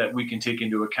points that we can take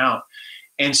into account.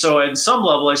 And so at some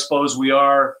level, I suppose we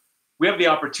have the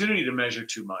opportunity to measure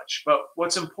too much. But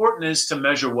what's important is to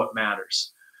measure what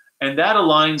matters. And that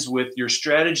aligns with your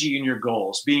strategy and your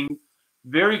goals, being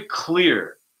very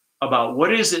clear about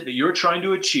what is it that you're trying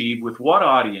to achieve with what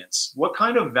audience, what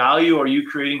kind of value are you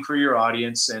creating for your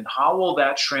audience, and how will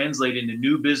that translate into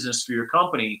new business for your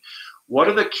company? What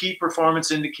are the key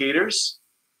performance indicators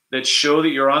that show that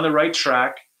you're on the right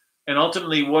track? And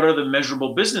ultimately, what are the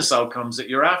measurable business outcomes that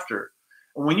you're after?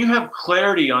 And when you have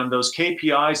clarity on those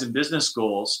KPIs and business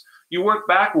goals, you work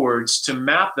backwards to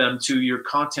map them to your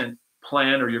content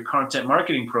plan or your content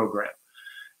marketing program.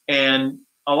 And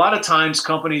a lot of times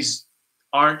companies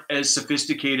aren't as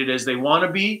sophisticated as they want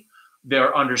to be.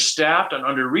 They're understaffed and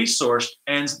under-resourced,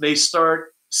 and they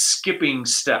start skipping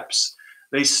steps.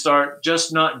 They start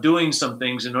just not doing some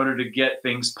things in order to get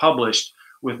things published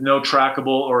with no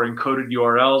trackable or encoded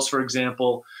URLs, for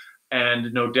example,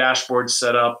 and no dashboard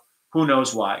set up. Who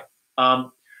knows why?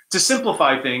 To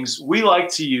simplify things, we like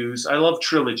to use, I love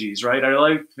trilogies, right? I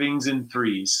like things in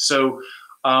threes. So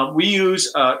we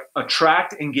use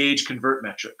attract, engage, convert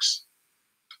metrics.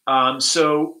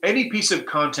 So any piece of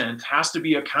content has to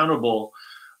be accountable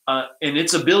in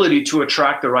its ability to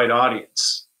attract the right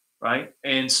audience, right?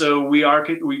 And so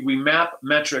we map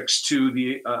metrics to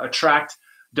the attract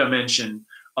dimension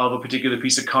of a particular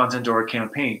piece of content or a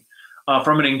campaign.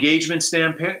 From an engagement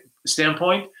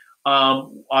standpoint,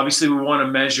 obviously we want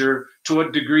to measure to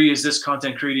what degree is this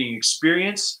content creating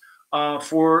experience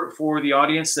for the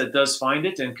audience that does find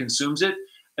it and consumes it.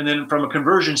 And then from a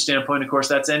conversion standpoint, of course,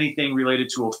 that's anything related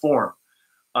to a form.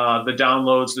 The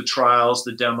downloads, the trials,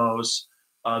 the demos,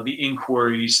 the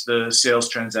inquiries, the sales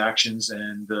transactions,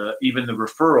 and even the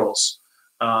referrals.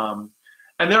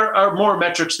 And there are more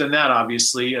metrics than that,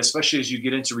 obviously, especially as you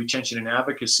get into retention and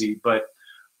advocacy. But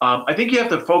I think you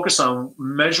have to focus on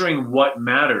measuring what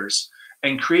matters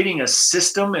and creating a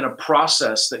system and a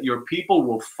process that your people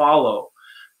will follow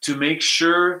to make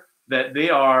sure that they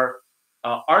are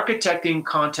architecting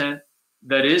content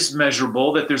that is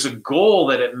measurable, that there's a goal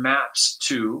that it maps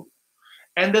to,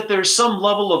 and that there's some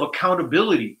level of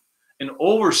accountability and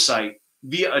oversight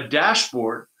via a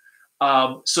dashboard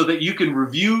so that you can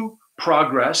review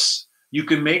progress, you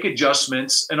can make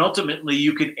adjustments, and ultimately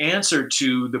you can answer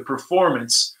to the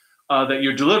performance that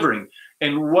you're delivering.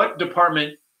 And what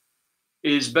department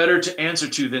is better to answer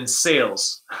to than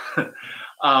sales?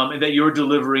 And that you're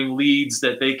delivering leads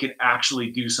that they can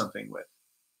actually do something with.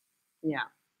 Yeah.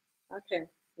 Okay.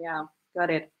 Yeah. Got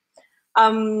it.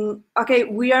 Okay,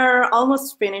 we are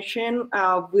almost finishing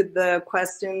with the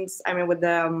questions. I mean,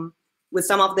 with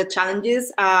some of the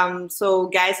challenges. So,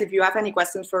 guys, if you have any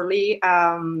questions for Lee,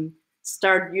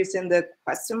 start using the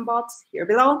question box here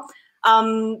below.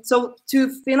 So to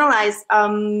finalize,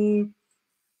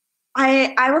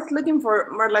 I was looking for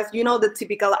more or less, you know, the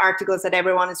typical articles that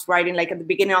everyone is writing, like at the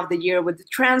beginning of the year, with the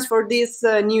trends for this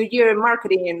new year in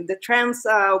marketing, the trends,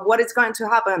 what is going to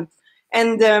happen.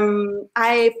 And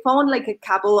I found like a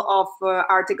couple of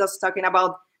articles talking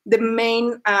about the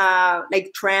main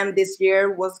like trend this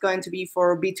year was going to be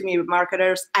for B2B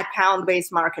marketers,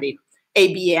 account-based marketing,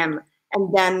 ABM.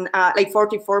 And then like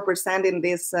 44% in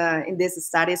this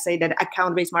study say that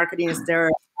account-based marketing is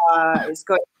is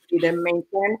going to be the main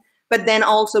trend. But then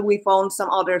also we found some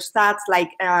other stats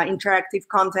like interactive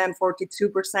content,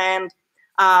 42%,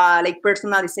 like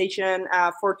personalization,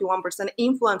 41%,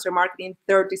 influencer marketing,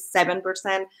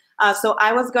 37%. So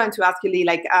I was going to ask you, Lee,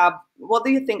 like, what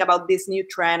do you think about this new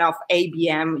trend of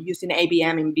ABM, using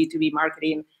ABM in B2B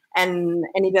marketing, and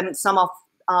even some of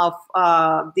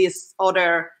these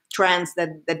other trends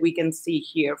that we can see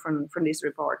here from this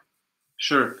report?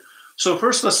 Sure. So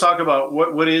first, let's talk about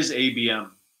what is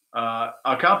ABM.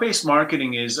 Account-based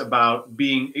marketing is about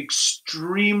being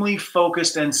extremely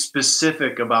focused and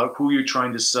specific about who you're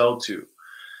trying to sell to.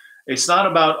 It's not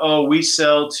about, oh, we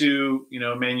sell to,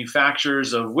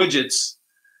 manufacturers of widgets.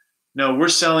 No, we're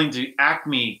selling to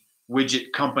Acme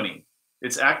Widget Company.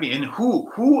 It's Acme. And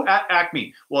who at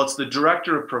Acme? Well, it's the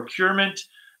director of procurement.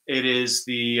 It is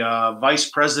the vice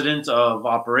president of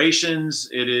operations.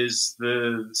 It is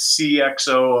the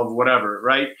CXO of whatever,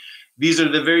 right? These are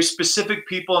the very specific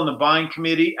people on the buying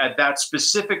committee at that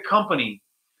specific company.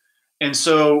 And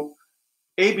so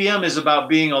ABM is about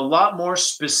being a lot more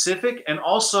specific, and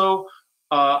also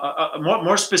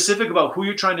more specific about who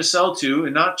you're trying to sell to,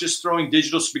 and not just throwing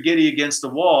digital spaghetti against the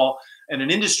wall in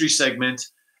an industry segment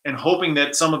and hoping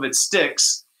that some of it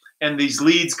sticks and these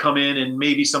leads come in and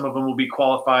maybe some of them will be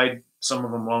qualified, some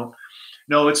of them won't.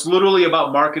 No, it's literally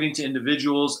about marketing to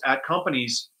individuals at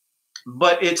companies,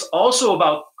 but it's also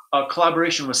about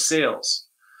collaboration with sales.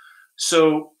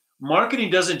 So marketing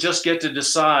doesn't just get to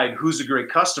decide who's a great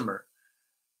customer.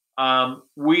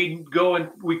 We go and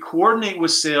we coordinate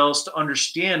with sales to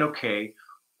understand, okay,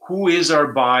 who is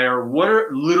our buyer? What are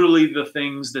literally the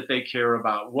things that they care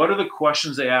about? What are the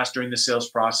questions they ask during the sales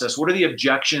process? What are the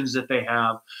objections that they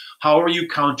have? How are you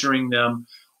countering them?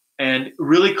 And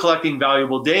really collecting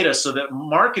valuable data so that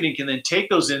marketing can then take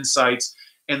those insights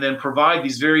and then provide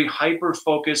these very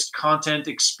hyper-focused content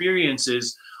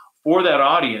experiences for that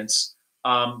audience.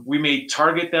 We may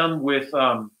target them with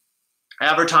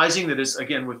advertising that is,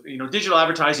 again, with digital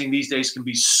advertising these days can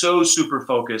be so super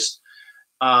focused,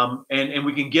 and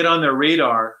we can get on their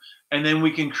radar, and then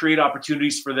we can create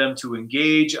opportunities for them to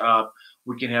engage.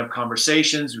 We can have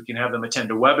conversations. We can have them attend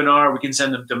a webinar. We can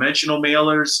send them dimensional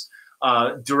mailers.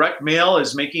 Direct mail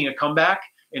is making a comeback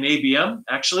in ABM,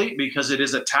 actually, because it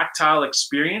is a tactile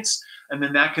experience, and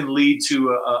then that can lead to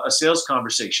a sales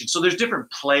conversation. So there's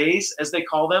different plays, as they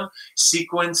call them,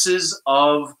 sequences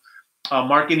of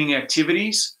marketing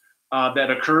activities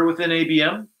that occur within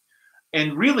ABM.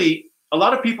 And really, a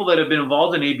lot of people that have been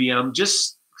involved in ABM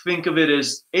just think of it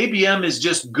as ABM is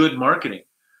just good marketing.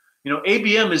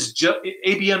 ABM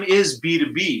is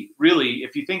B2B, really,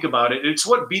 if you think about it. It's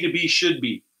what B2B should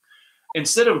be.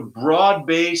 Instead of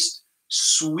broad-based,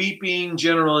 sweeping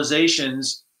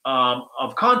generalizations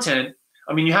of content,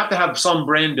 I mean, you have to have some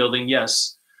brand building,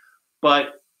 yes,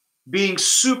 but being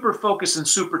super focused and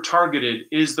super targeted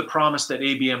is the promise that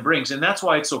ABM brings, and that's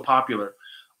why it's so popular.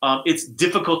 It's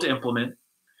difficult to implement.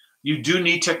 You do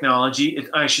need technology.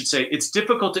 I should say it's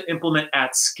difficult to implement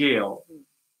at scale.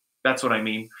 That's what I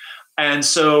mean. And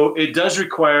so it does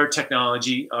require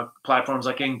technology, platforms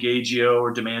like Engagio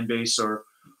or Demandbase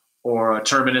or a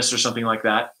Terminus or something like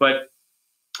that, but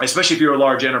especially if you're a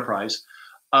large enterprise.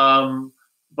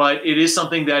 But it is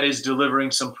something that is delivering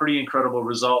some pretty incredible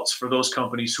results for those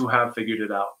companies who have figured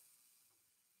it out.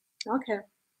 Okay,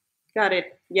 got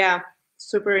it. Yeah,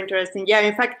 super interesting. Yeah,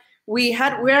 in fact, we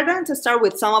are going to start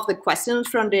with some of the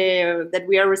questions that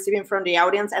we are receiving from the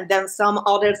audience, and then some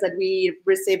others that we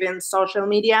receive in social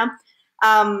media.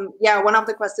 Yeah, one of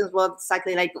the questions was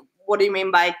exactly like, what do you mean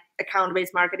by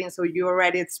account-based marketing? So you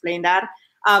already explained that.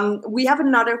 We have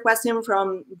another question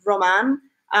from Roman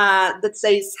that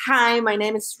says, hi, my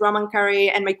name is Roman Curry,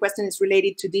 and my question is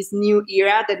related to this new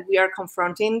era that we are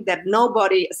confronting that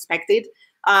nobody expected.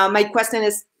 My question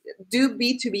is, do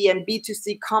B2B and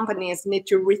B2C companies need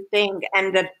to rethink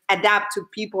and adapt to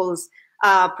people's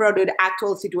product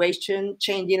actual situation,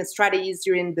 changing strategies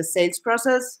during the sales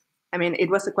process? I mean, it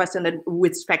was a question that we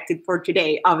expected for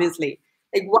today, obviously.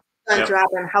 Like, what's going to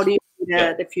happen? How do you see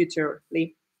the future,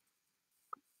 Lee?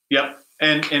 Yep.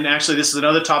 And actually, this is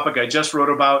another topic I just wrote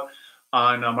about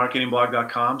on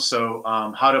marketingblog.com. So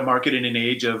how to market in an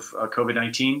age of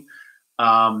COVID-19.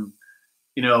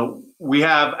 We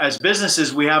have, as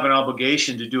businesses, we have an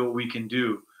obligation to do what we can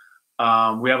do.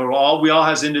 We all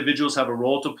as individuals have a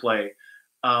role to play.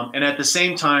 And at the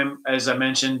same time, as I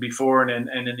mentioned before and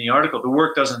in the article, the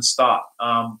work doesn't stop.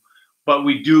 But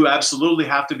we do absolutely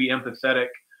have to be empathetic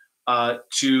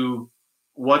to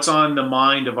what's on the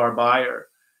mind of our buyer.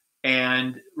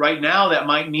 And right now, that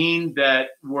might mean that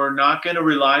we're not going to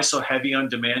rely so heavy on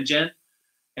demand gen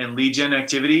and lead gen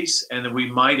activities, and that we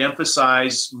might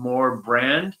emphasize more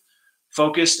brand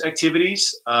focused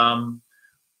activities.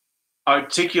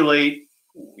 Articulate,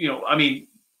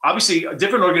 obviously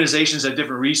different organizations have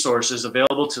different resources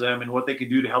available to them and what they can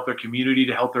do to help their community,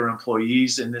 to help their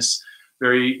employees in this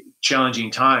very challenging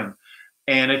time.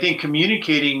 And I think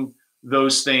communicating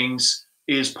those things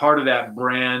is part of that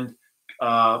brand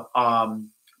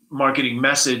marketing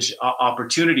message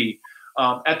opportunity.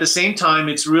 At the same time,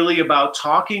 it's really about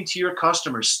talking to your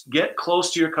customers. Get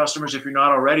close to your customers if you're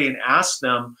not already, and ask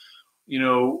them,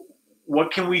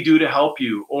 what can we do to help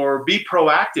you? Or be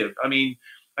proactive. I mean,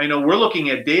 I know we're looking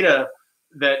at data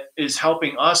that is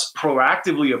helping us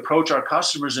proactively approach our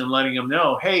customers and letting them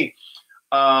know, hey,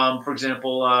 for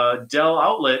example, Dell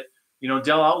Outlet,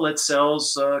 Dell Outlet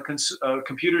sells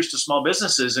computers to small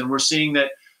businesses, and we're seeing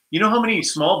that, how many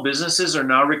small businesses are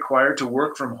now required to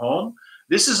work from home?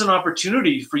 This is an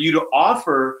opportunity for you to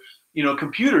offer,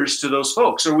 computers to those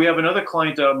folks. Or we have another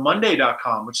client,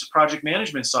 Monday.com, which is project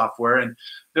management software, and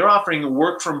they're offering a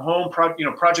work from home,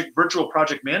 virtual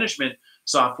project management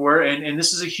software, and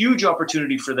this is a huge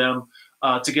opportunity for them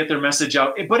to get their message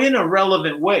out, but in a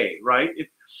relevant way, right?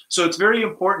 So it's very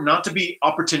important not to be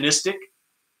opportunistic.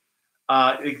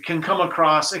 It can come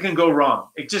across, it can go wrong.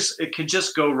 It can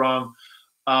just go wrong.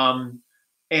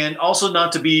 And also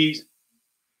not to be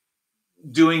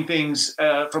doing things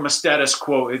from a status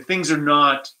quo. If things are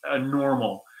not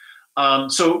normal.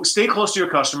 So stay close to your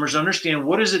customers, understand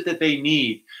what is it that they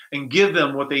need, and give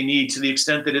them what they need to the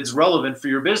extent that it's relevant for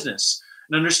your business.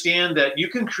 And understand that you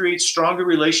can create stronger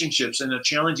relationships in a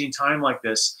challenging time like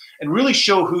this, and really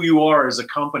show who you are as a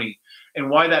company and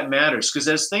why that matters. Because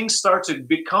as things start to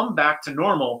become back to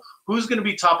normal, who's going to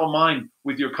be top of mind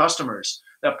with your customers?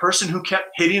 That person who kept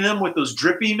hitting them with those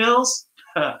drip emails,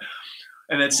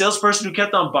 and that salesperson who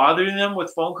kept on bothering them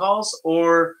with phone calls,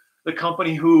 or the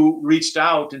company who reached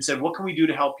out and said, what can we do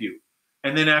to help you?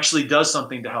 And then actually does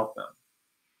something to help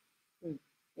them.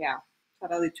 Yeah,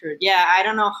 totally true. Yeah, I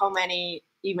don't know how many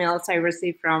emails I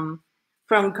received from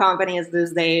companies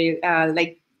these days,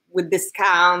 like with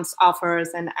discounts, offers,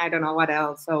 and I don't know what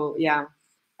else. So yeah,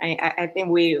 I think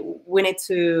we need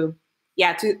to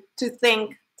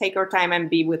think, take our time and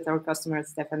be with our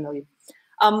customers, definitely.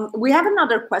 We have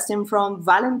another question from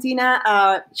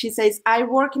Valentina. She says, I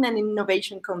work in an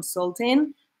innovation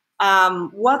consulting.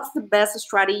 What's the best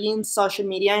strategy in social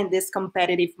media in this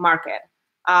competitive market?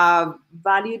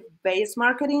 Value-based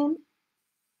marketing?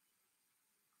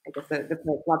 I guess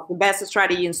what's the best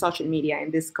strategy in social media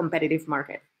in this competitive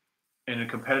market? In a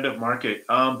competitive market,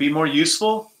 be more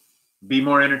useful, be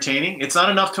more entertaining. It's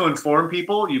not enough to inform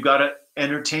people. You've got to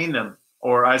entertain them,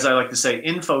 or as I like to say,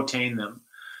 infotain them.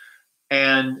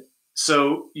 And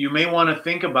so you may want to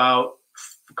think about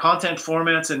content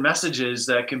formats and messages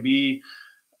that can be,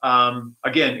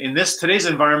 again, in today's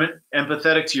environment,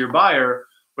 empathetic to your buyer,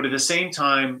 but at the same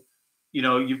time,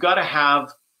 you've got to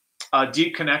have a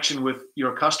deep connection with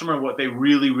your customer, what they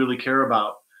really, really care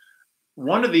about.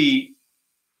 One of the,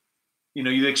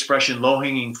 the expression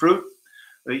low-hanging fruit,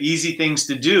 the easy things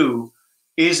to do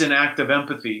is an act of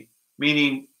empathy,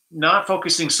 meaning not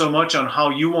focusing so much on how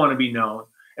you want to be known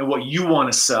and what you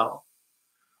want to sell,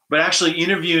 but actually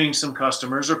interviewing some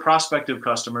customers or prospective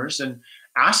customers and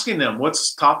asking them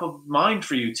what's top of mind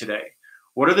for you today.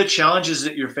 What are the challenges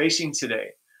that you're facing today?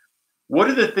 What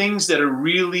are the things that are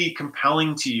really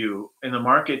compelling to you in the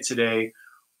market today?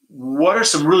 What are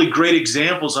some really great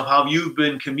examples of how you've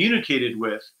been communicated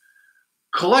with?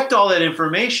 Collect all that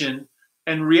information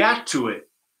and react to it,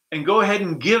 and go ahead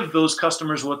and give those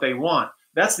customers what they want.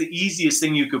 That's the easiest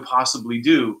thing you could possibly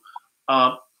do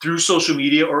through social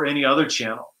media or any other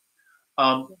channel.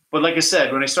 But like I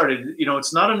said, when I started,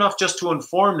 it's not enough just to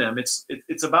inform them.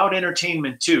 It's about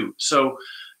entertainment too. So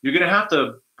you're going to have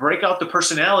to break out the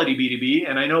personality B2B.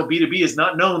 And I know B2B is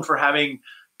not known for having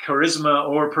charisma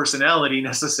or personality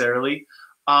necessarily.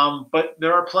 But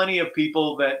there are plenty of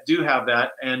people that do have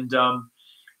that. And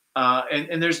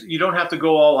you don't have to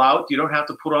go all out. You don't have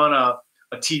to put on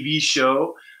a TV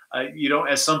show.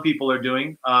 As some people are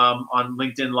doing on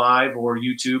LinkedIn Live or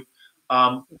YouTube.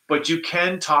 But you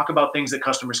can talk about things that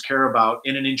customers care about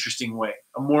in an interesting way,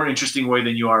 a more interesting way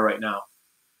than you are right now.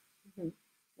 Mm-hmm.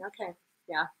 Okay,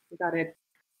 yeah, you got it.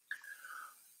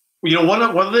 One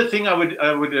other thing I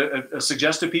would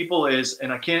suggest to people is,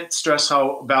 and I can't stress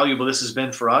how valuable this has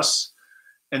been for us,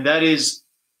 and that is,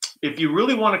 if you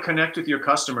really want to connect with your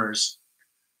customers,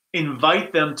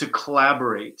 invite them to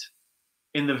collaborate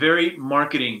in the very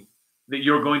marketing that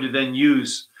you're going to then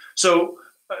use. So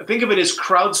think of it as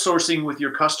crowdsourcing with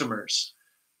your customers,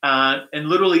 and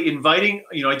literally inviting,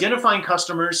 identifying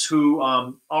customers who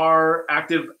are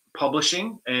active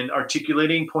publishing and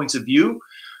articulating points of view,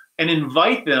 and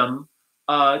invite them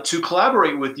to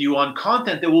collaborate with you on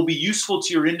content that will be useful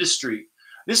to your industry.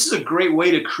 this is a great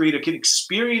way to create an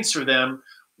experience for them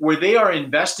where they are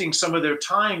investing some of their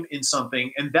time in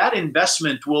something, and that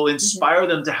investment will inspire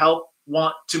them to help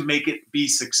want to make it be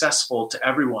successful to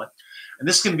everyone. And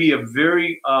this can be a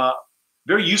very,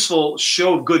 very useful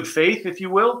show of good faith, if you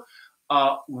will,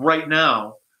 right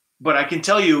now. But I can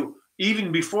tell you,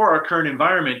 even before our current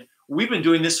environment, we've been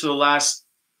doing this for the last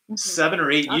 7 or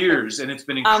 8 years, and it's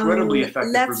been incredibly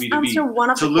effective for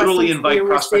B2B to literally invite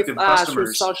prospective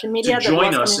customers to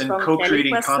join us in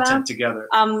co-creating content together.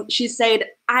 She said,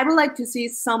 I would like to see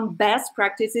some best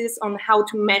practices on how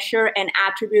to measure and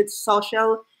attribute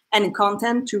social and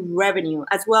content to revenue,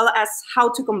 as well as how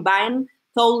to combine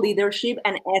thought leadership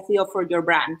and SEO for your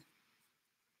brand.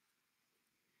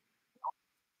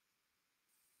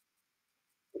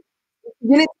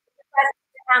 You need to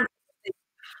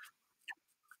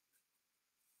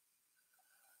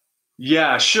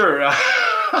Yeah, sure.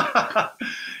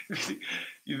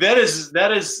 that is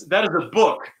a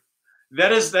book.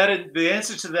 That is the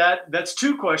answer to that. That's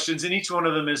 2 questions, and each one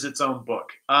of them is its own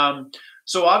book.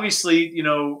 So obviously, you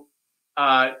know,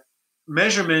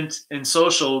 measurement in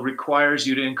social requires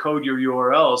you to encode your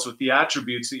URLs with the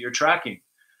attributes that you're tracking.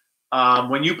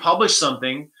 When you publish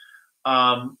something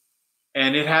and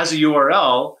it has a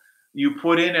URL, you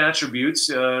put in attributes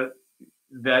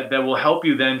that will help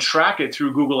you then track it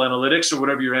through Google Analytics or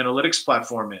whatever your analytics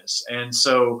platform is. And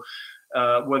so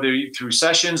whether through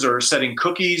sessions or setting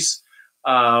cookies,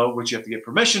 which you have to get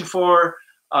permission for,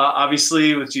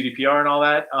 obviously with GDPR and all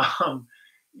that,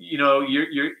 you know,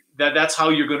 that's how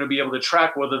you're going to be able to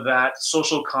track whether that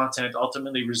social content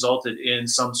ultimately resulted in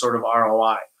some sort of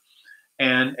ROI.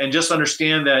 And just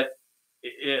understand that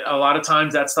a lot of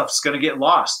times that stuff's going to get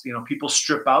lost. You know, people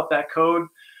strip out that code.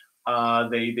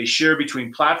 They share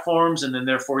between platforms, and then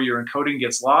therefore your encoding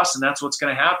gets lost, and that's what's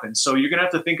going to happen. So you're going to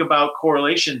have to think about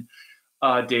correlation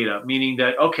data, meaning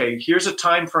that, okay, here's a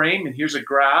time frame and here's a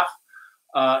graph,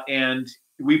 and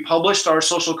we published our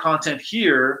social content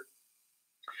here,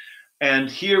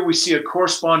 and here we see a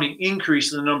corresponding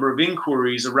increase in the number of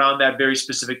inquiries around that very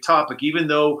specific topic, even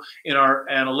though in our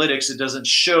analytics it doesn't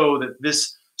show that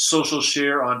this social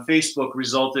share on Facebook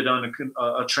resulted on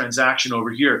a transaction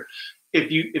over here. If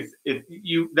you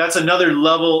that's another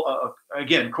level.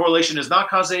 Again, correlation is not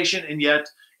causation, and yet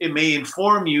it may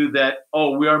inform you that,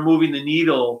 oh, we are moving the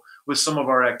needle with some of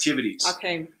our activities.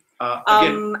 Okay.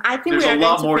 Again, I think there's a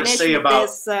lot more to say about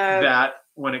that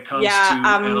when it comes to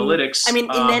analytics. I mean,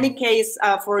 in any case,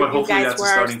 for you guys who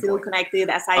are still connected,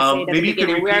 as I said at the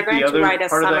beginning, we are going to write a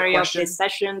summary of this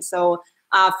session. So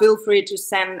feel free to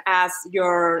send us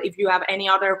if you have any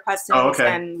other questions,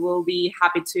 and we'll be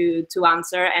happy to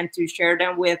answer and to share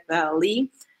them with Lee.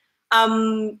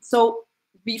 So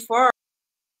before.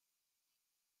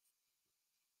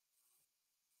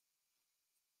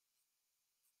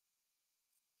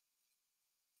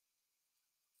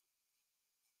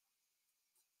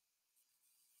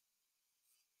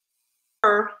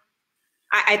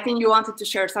 I think you wanted to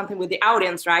share something with the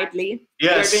audience, right, Lee?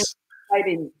 Yes.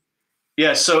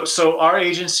 Yeah. So our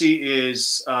agency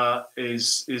is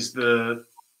as a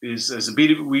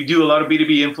B2B. We do a lot of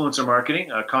B2B influencer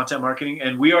marketing, content marketing,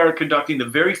 and we are conducting the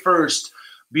very first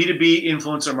B2B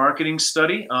influencer marketing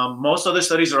study. Most other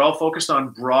studies are all focused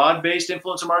on broad-based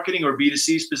influencer marketing or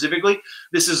B2C specifically.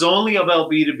 This is only about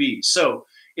B2B. So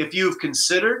if you've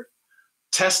considered,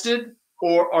 tested,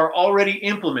 or are already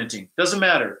implementing, doesn't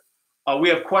matter. We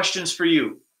have questions for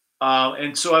you.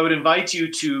 And so I would invite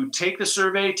you to take the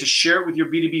survey, to share it with your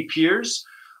B2B peers.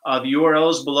 The URL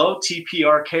is below,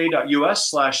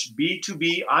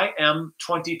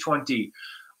 tprk.us/B2BIM2020.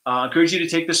 I encourage you to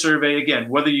take the survey. Again,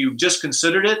 whether you've just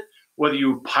considered it, whether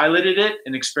you piloted it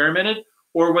and experimented,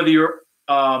 or whether you're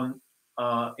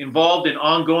involved in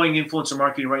ongoing influencer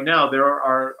marketing right now,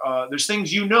 there's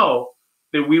things you know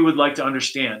that we would like to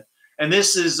understand. And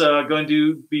this is going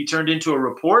to be turned into a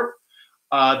report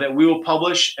that we will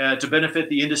publish to benefit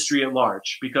the industry at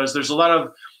large, because there's a lot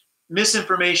of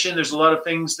misinformation. There's a lot of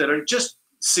things that are just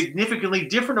significantly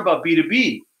different about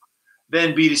B2B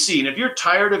than B2C. And if you're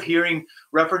tired of hearing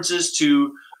references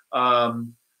to,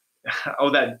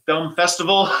 that dumb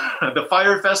festival, the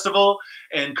Fire Festival,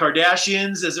 and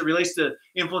Kardashians as it relates to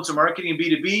influencer marketing and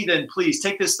B2B, then please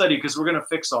take this study, because we're going to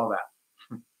fix all that.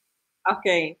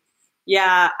 Okay.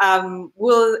 Yeah,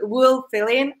 we'll fill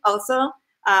in also.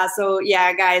 So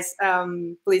yeah, guys,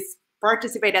 please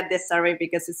participate at this survey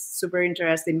because it's super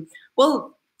interesting.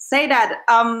 We'll say that.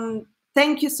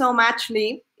 Thank you so much,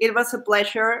 Lee. It was a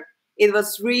pleasure. It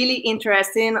was really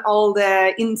interesting, all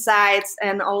the insights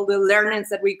and all the learnings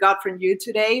that we got from you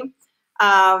today.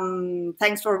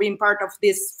 Thanks for being part of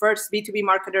this first B2B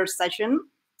marketer session.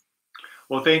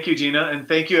 Well, thank you, Gina. And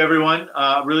thank you, everyone.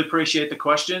 Really appreciate the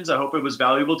questions. I hope it was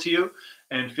valuable to you.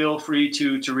 And feel free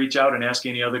to reach out and ask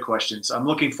any other questions. I'm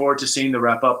looking forward to seeing the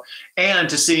wrap up and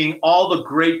to seeing all the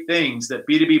great things that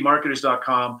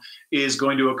B2Bmarketers.com is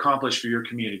going to accomplish for your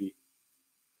community.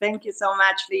 Thank you so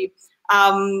much, Lee.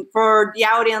 For the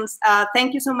audience,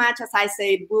 thank you so much. As I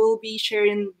said, we'll be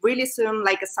sharing really soon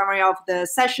like a summary of the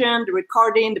session, the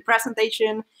recording, the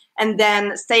presentation, and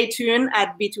then stay tuned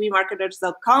at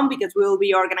B2Bmarketers.com because we'll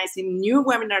be organizing new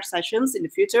webinar sessions in the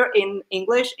future in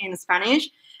English, in Spanish,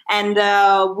 and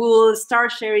we'll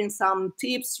start sharing some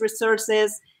tips,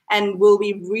 resources, and we'll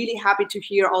be really happy to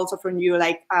hear also from you,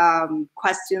 like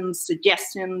questions,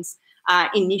 suggestions,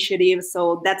 initiatives.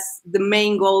 So that's the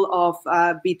main goal of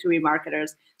B2B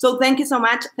marketers. So thank you so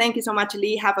much. Thank you so much,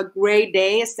 Lee. Have a great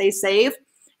day. Stay safe.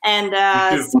 And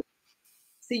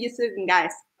see you soon,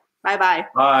 guys. Bye-bye.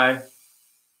 Bye.